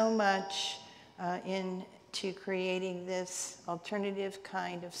put so much into creating this alternative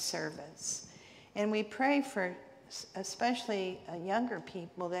kind of service. And we pray for especially younger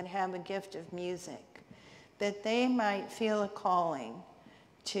people that have a gift of music, that they might feel a calling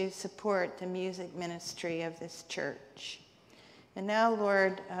to support the music ministry of this church. And now,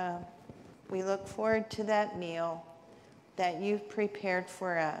 Lord, we look forward to that meal that you've prepared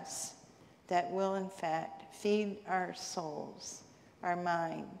for us that will, in fact, feed our souls, our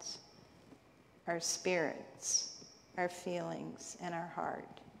minds, our spirits, our feelings, and our heart.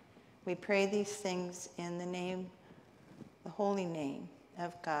 We pray these things in the name, the holy name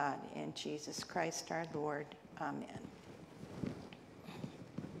of God and Jesus Christ our Lord. Amen.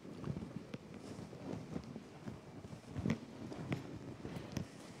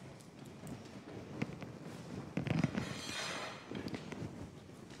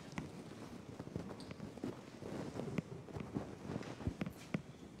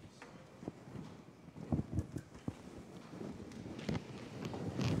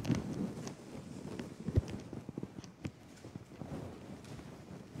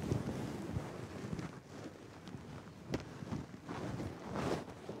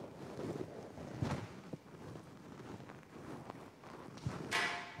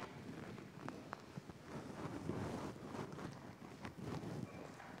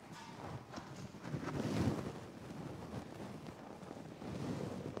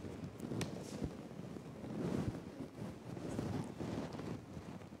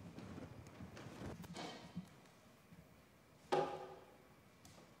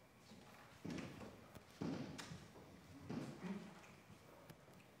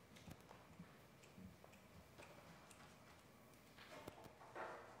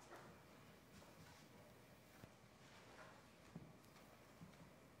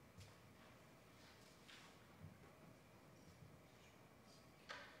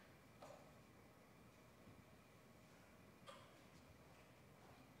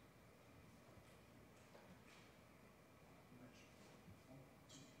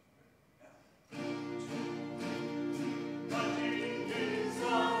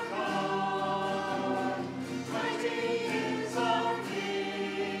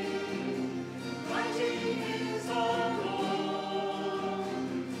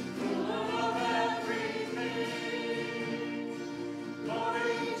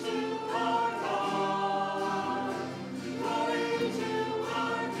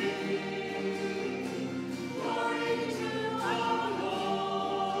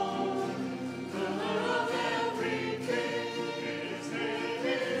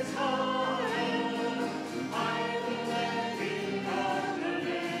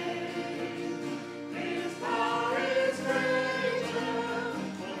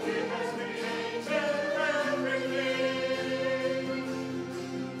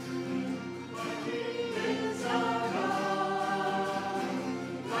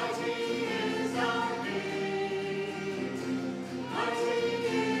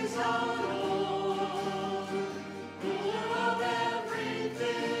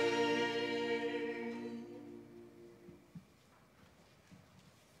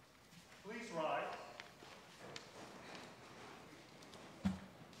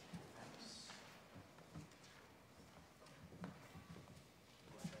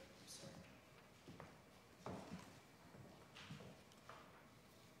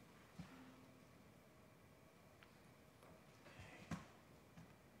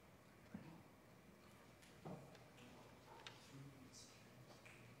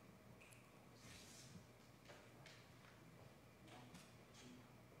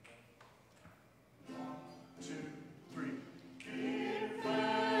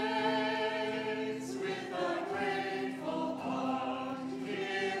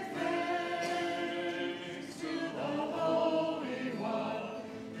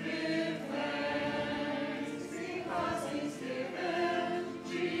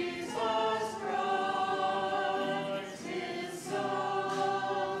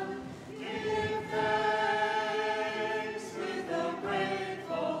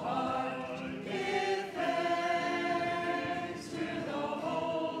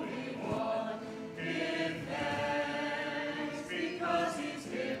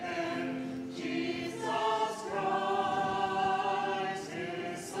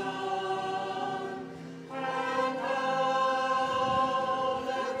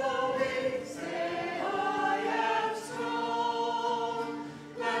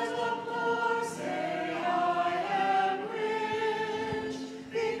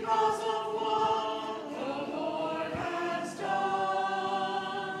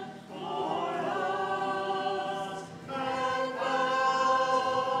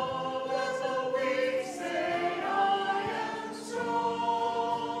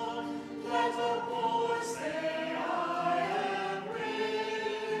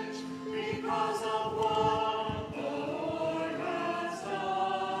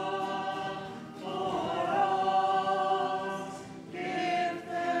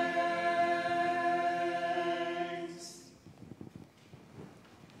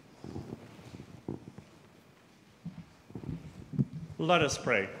 Let us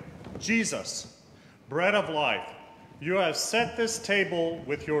pray. Jesus, bread of life, you have set this table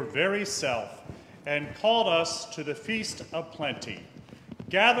with your very self and called us to the feast of plenty.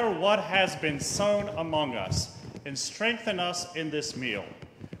 Gather what has been sown among us and strengthen us in this meal.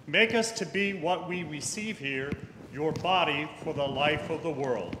 Make us to be what we receive here, your body for the life of the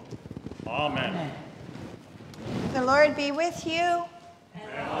world. Amen. The Lord be with you.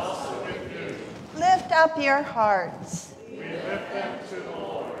 And also with you. Lift up your hearts. We lift them to the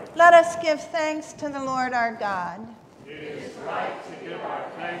Lord. Let us give thanks to the Lord our God. It is right to give our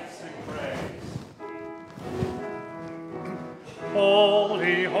thanks and praise.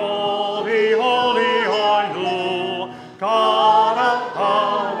 Holy, holy, holy are you, God of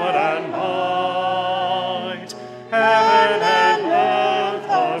power and might. Heaven and earth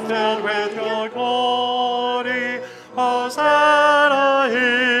are filled with your glory. Hosanna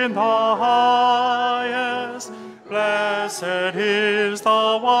in the highest. Blessed is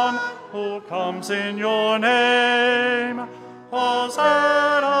the one who comes in your name.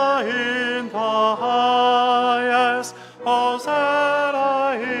 Hosanna in the highest.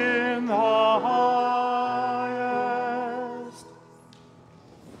 Hosanna in the highest.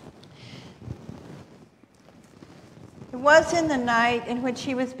 It was in the night in which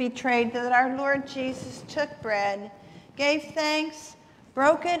he was betrayed that our Lord Jesus took bread, gave thanks,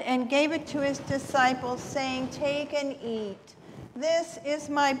 broke it, and gave it to his disciples, saying, "Take and eat. This is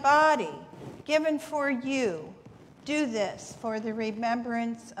my body, given for you. Do this for the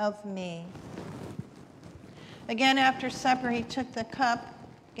remembrance of me." Again, after supper, he took the cup,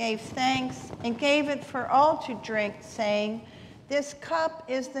 gave thanks, and gave it for all to drink, saying, "This cup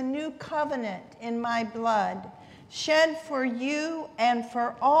is the new covenant in my blood, shed for you and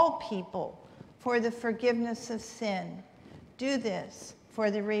for all people for the forgiveness of sin. Do this for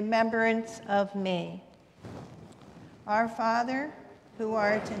the remembrance of me." Our Father, who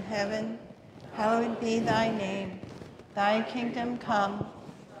art in heaven, hallowed be thy name. Thy kingdom come,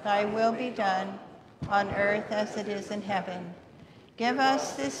 thy will be done, on earth as it is in heaven. Give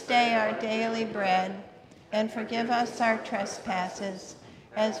us this day our daily bread, and forgive us our trespasses,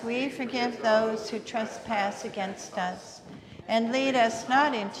 as we forgive those who trespass against us. And lead us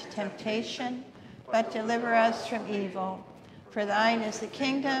not into temptation, but deliver us from evil. For thine is the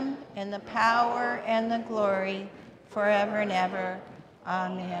kingdom, and the power, and the glory, forever and ever.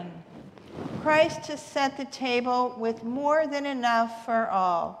 Amen. Christ has set the table with more than enough for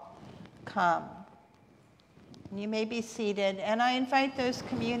all. Come. You may be seated, and I invite those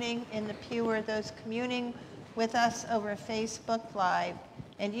communing in the pew or those communing with us over Facebook Live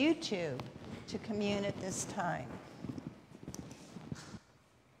and YouTube to commune at this time.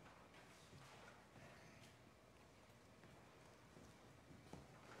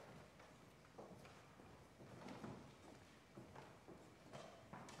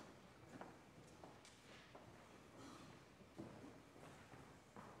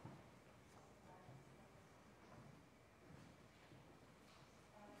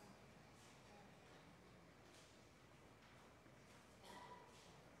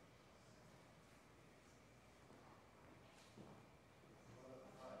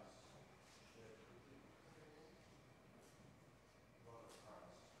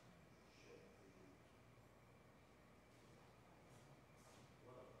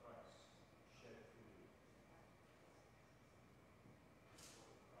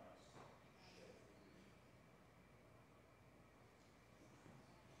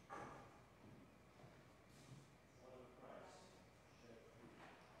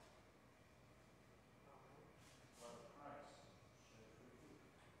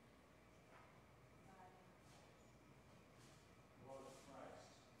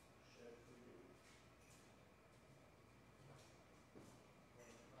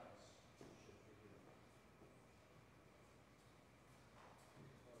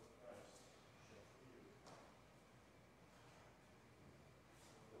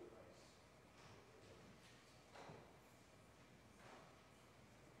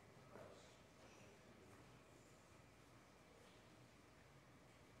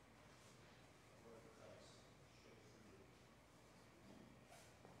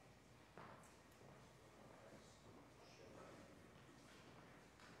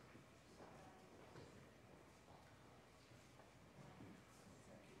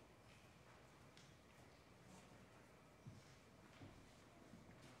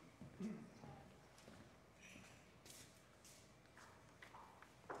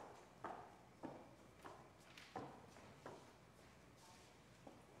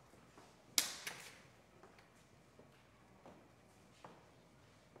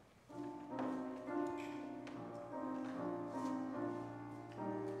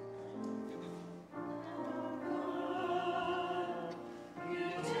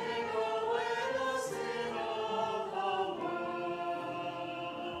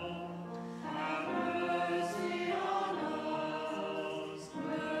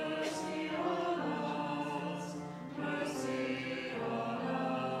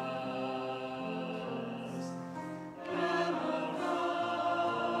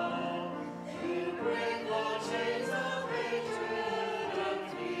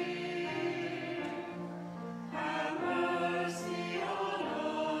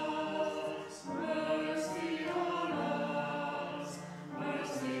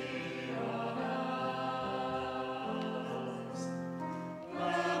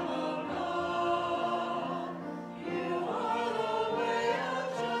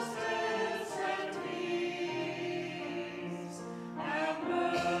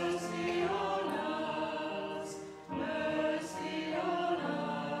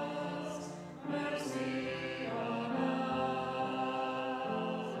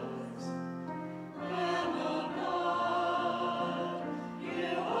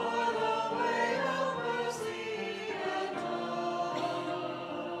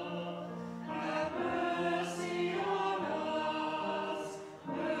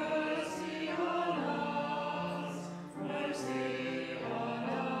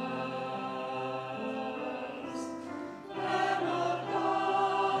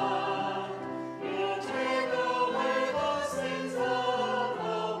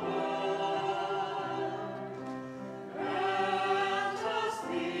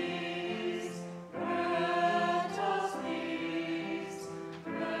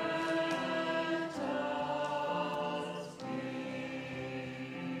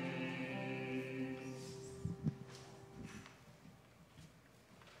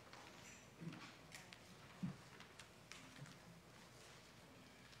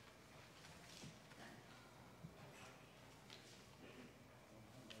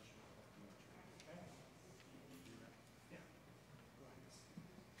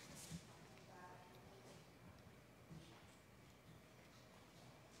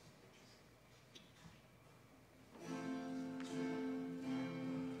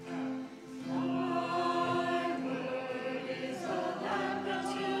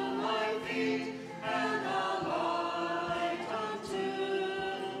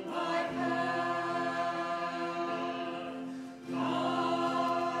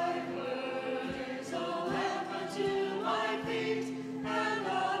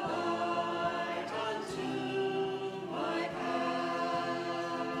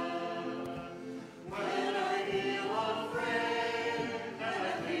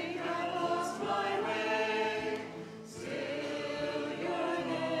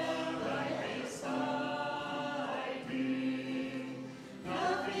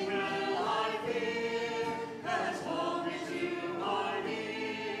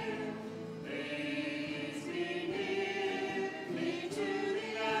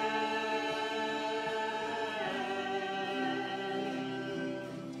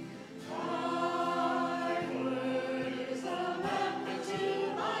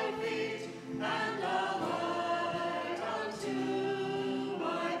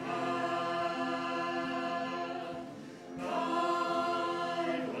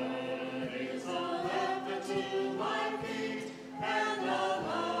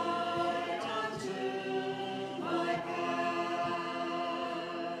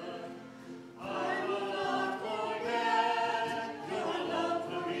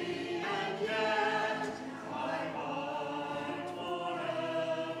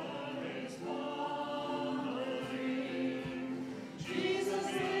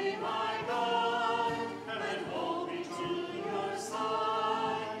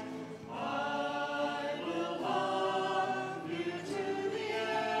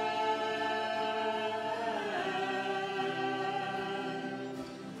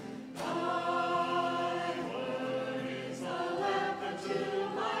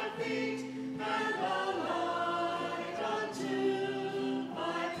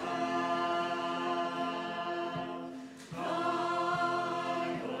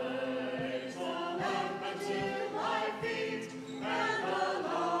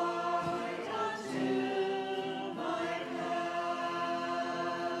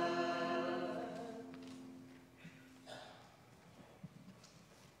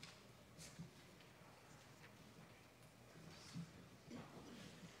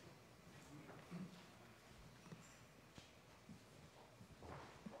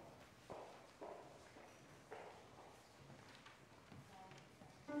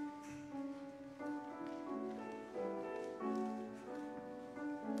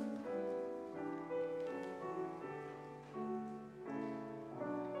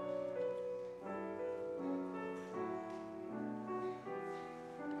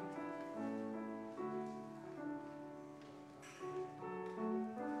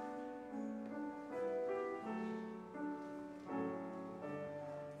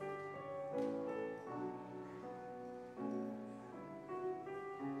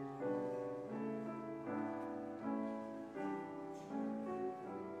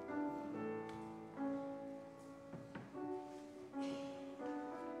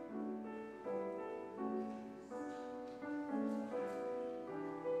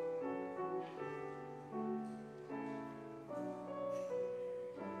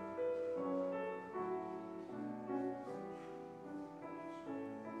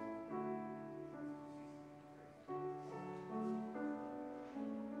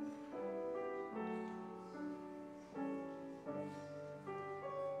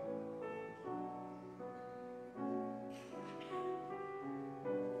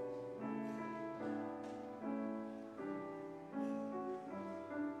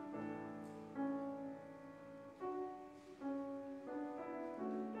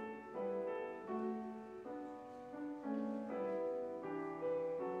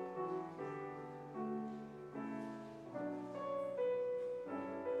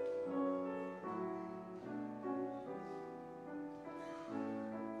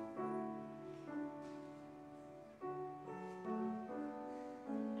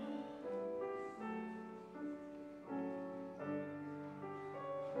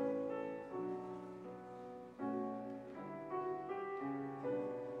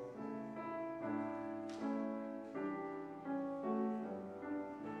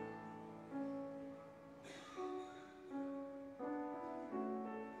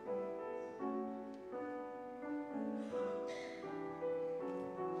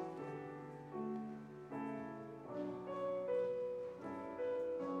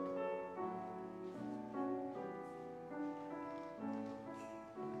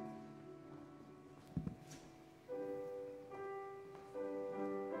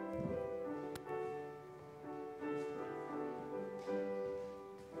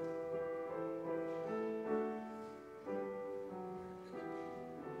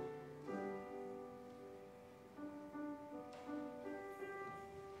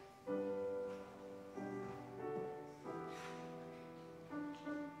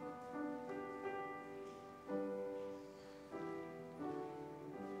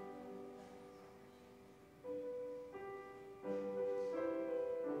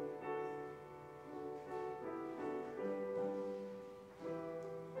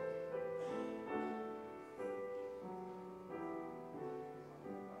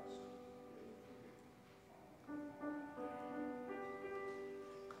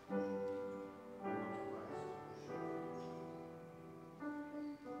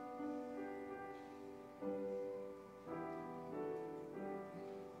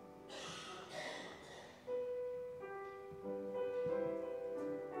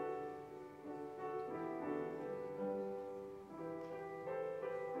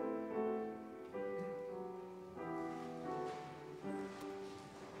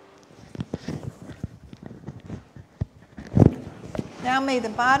 Now may the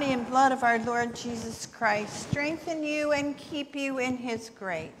body and blood of our Lord Jesus Christ strengthen you and keep you in his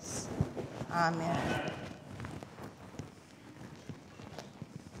grace. Amen.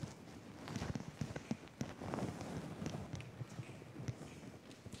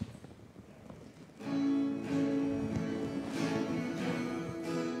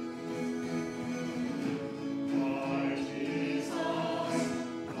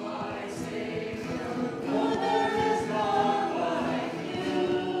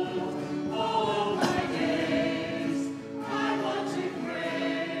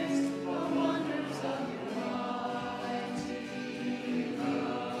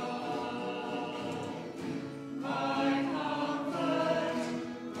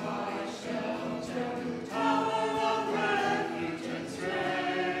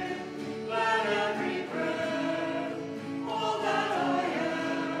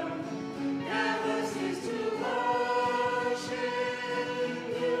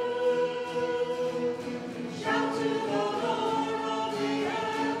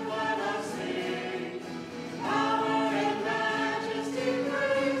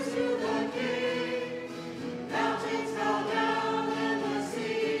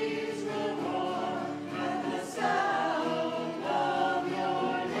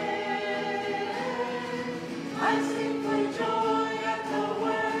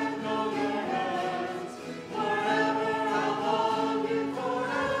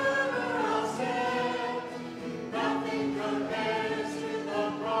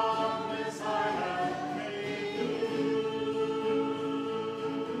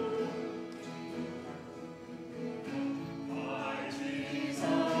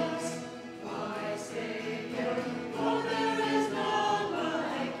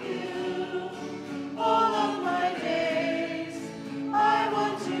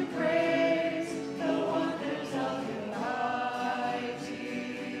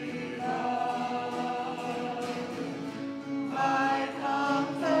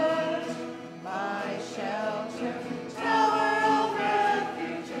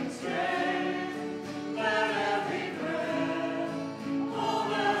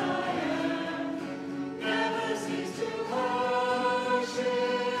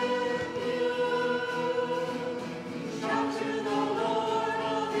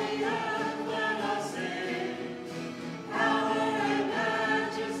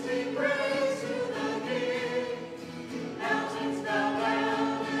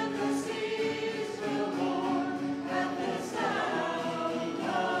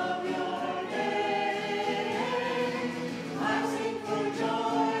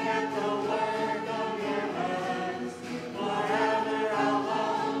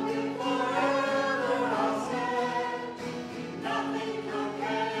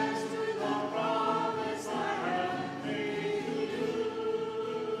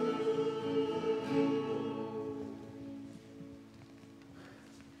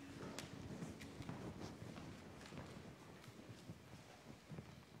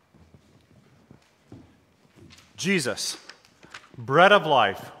 Jesus, bread of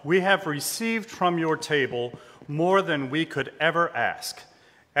life, we have received from your table more than we could ever ask.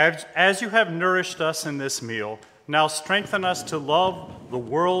 As you have nourished us in this meal, now strengthen us to love the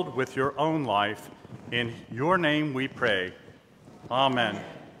world with your own life. In your name we pray. Amen.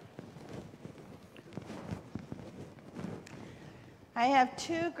 I have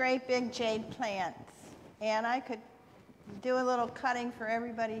 2 great big jade plants, and I could do a little cutting for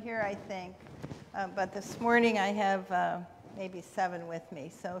everybody here, I think. But this morning I have maybe 7 with me.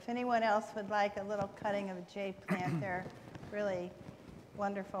 So if anyone else would like a little cutting of a jade plant, they're really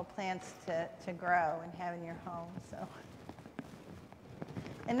wonderful plants to grow and have in your home. So,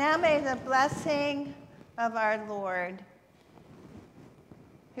 and now may the blessing of our Lord,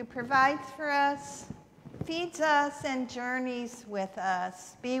 who provides for us, feeds us, and journeys with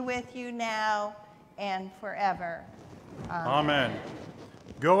us, be with you now and forever. Amen.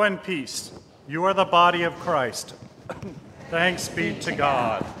 Go in peace. You are the body of Christ. Thanks be to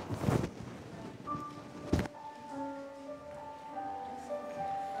God.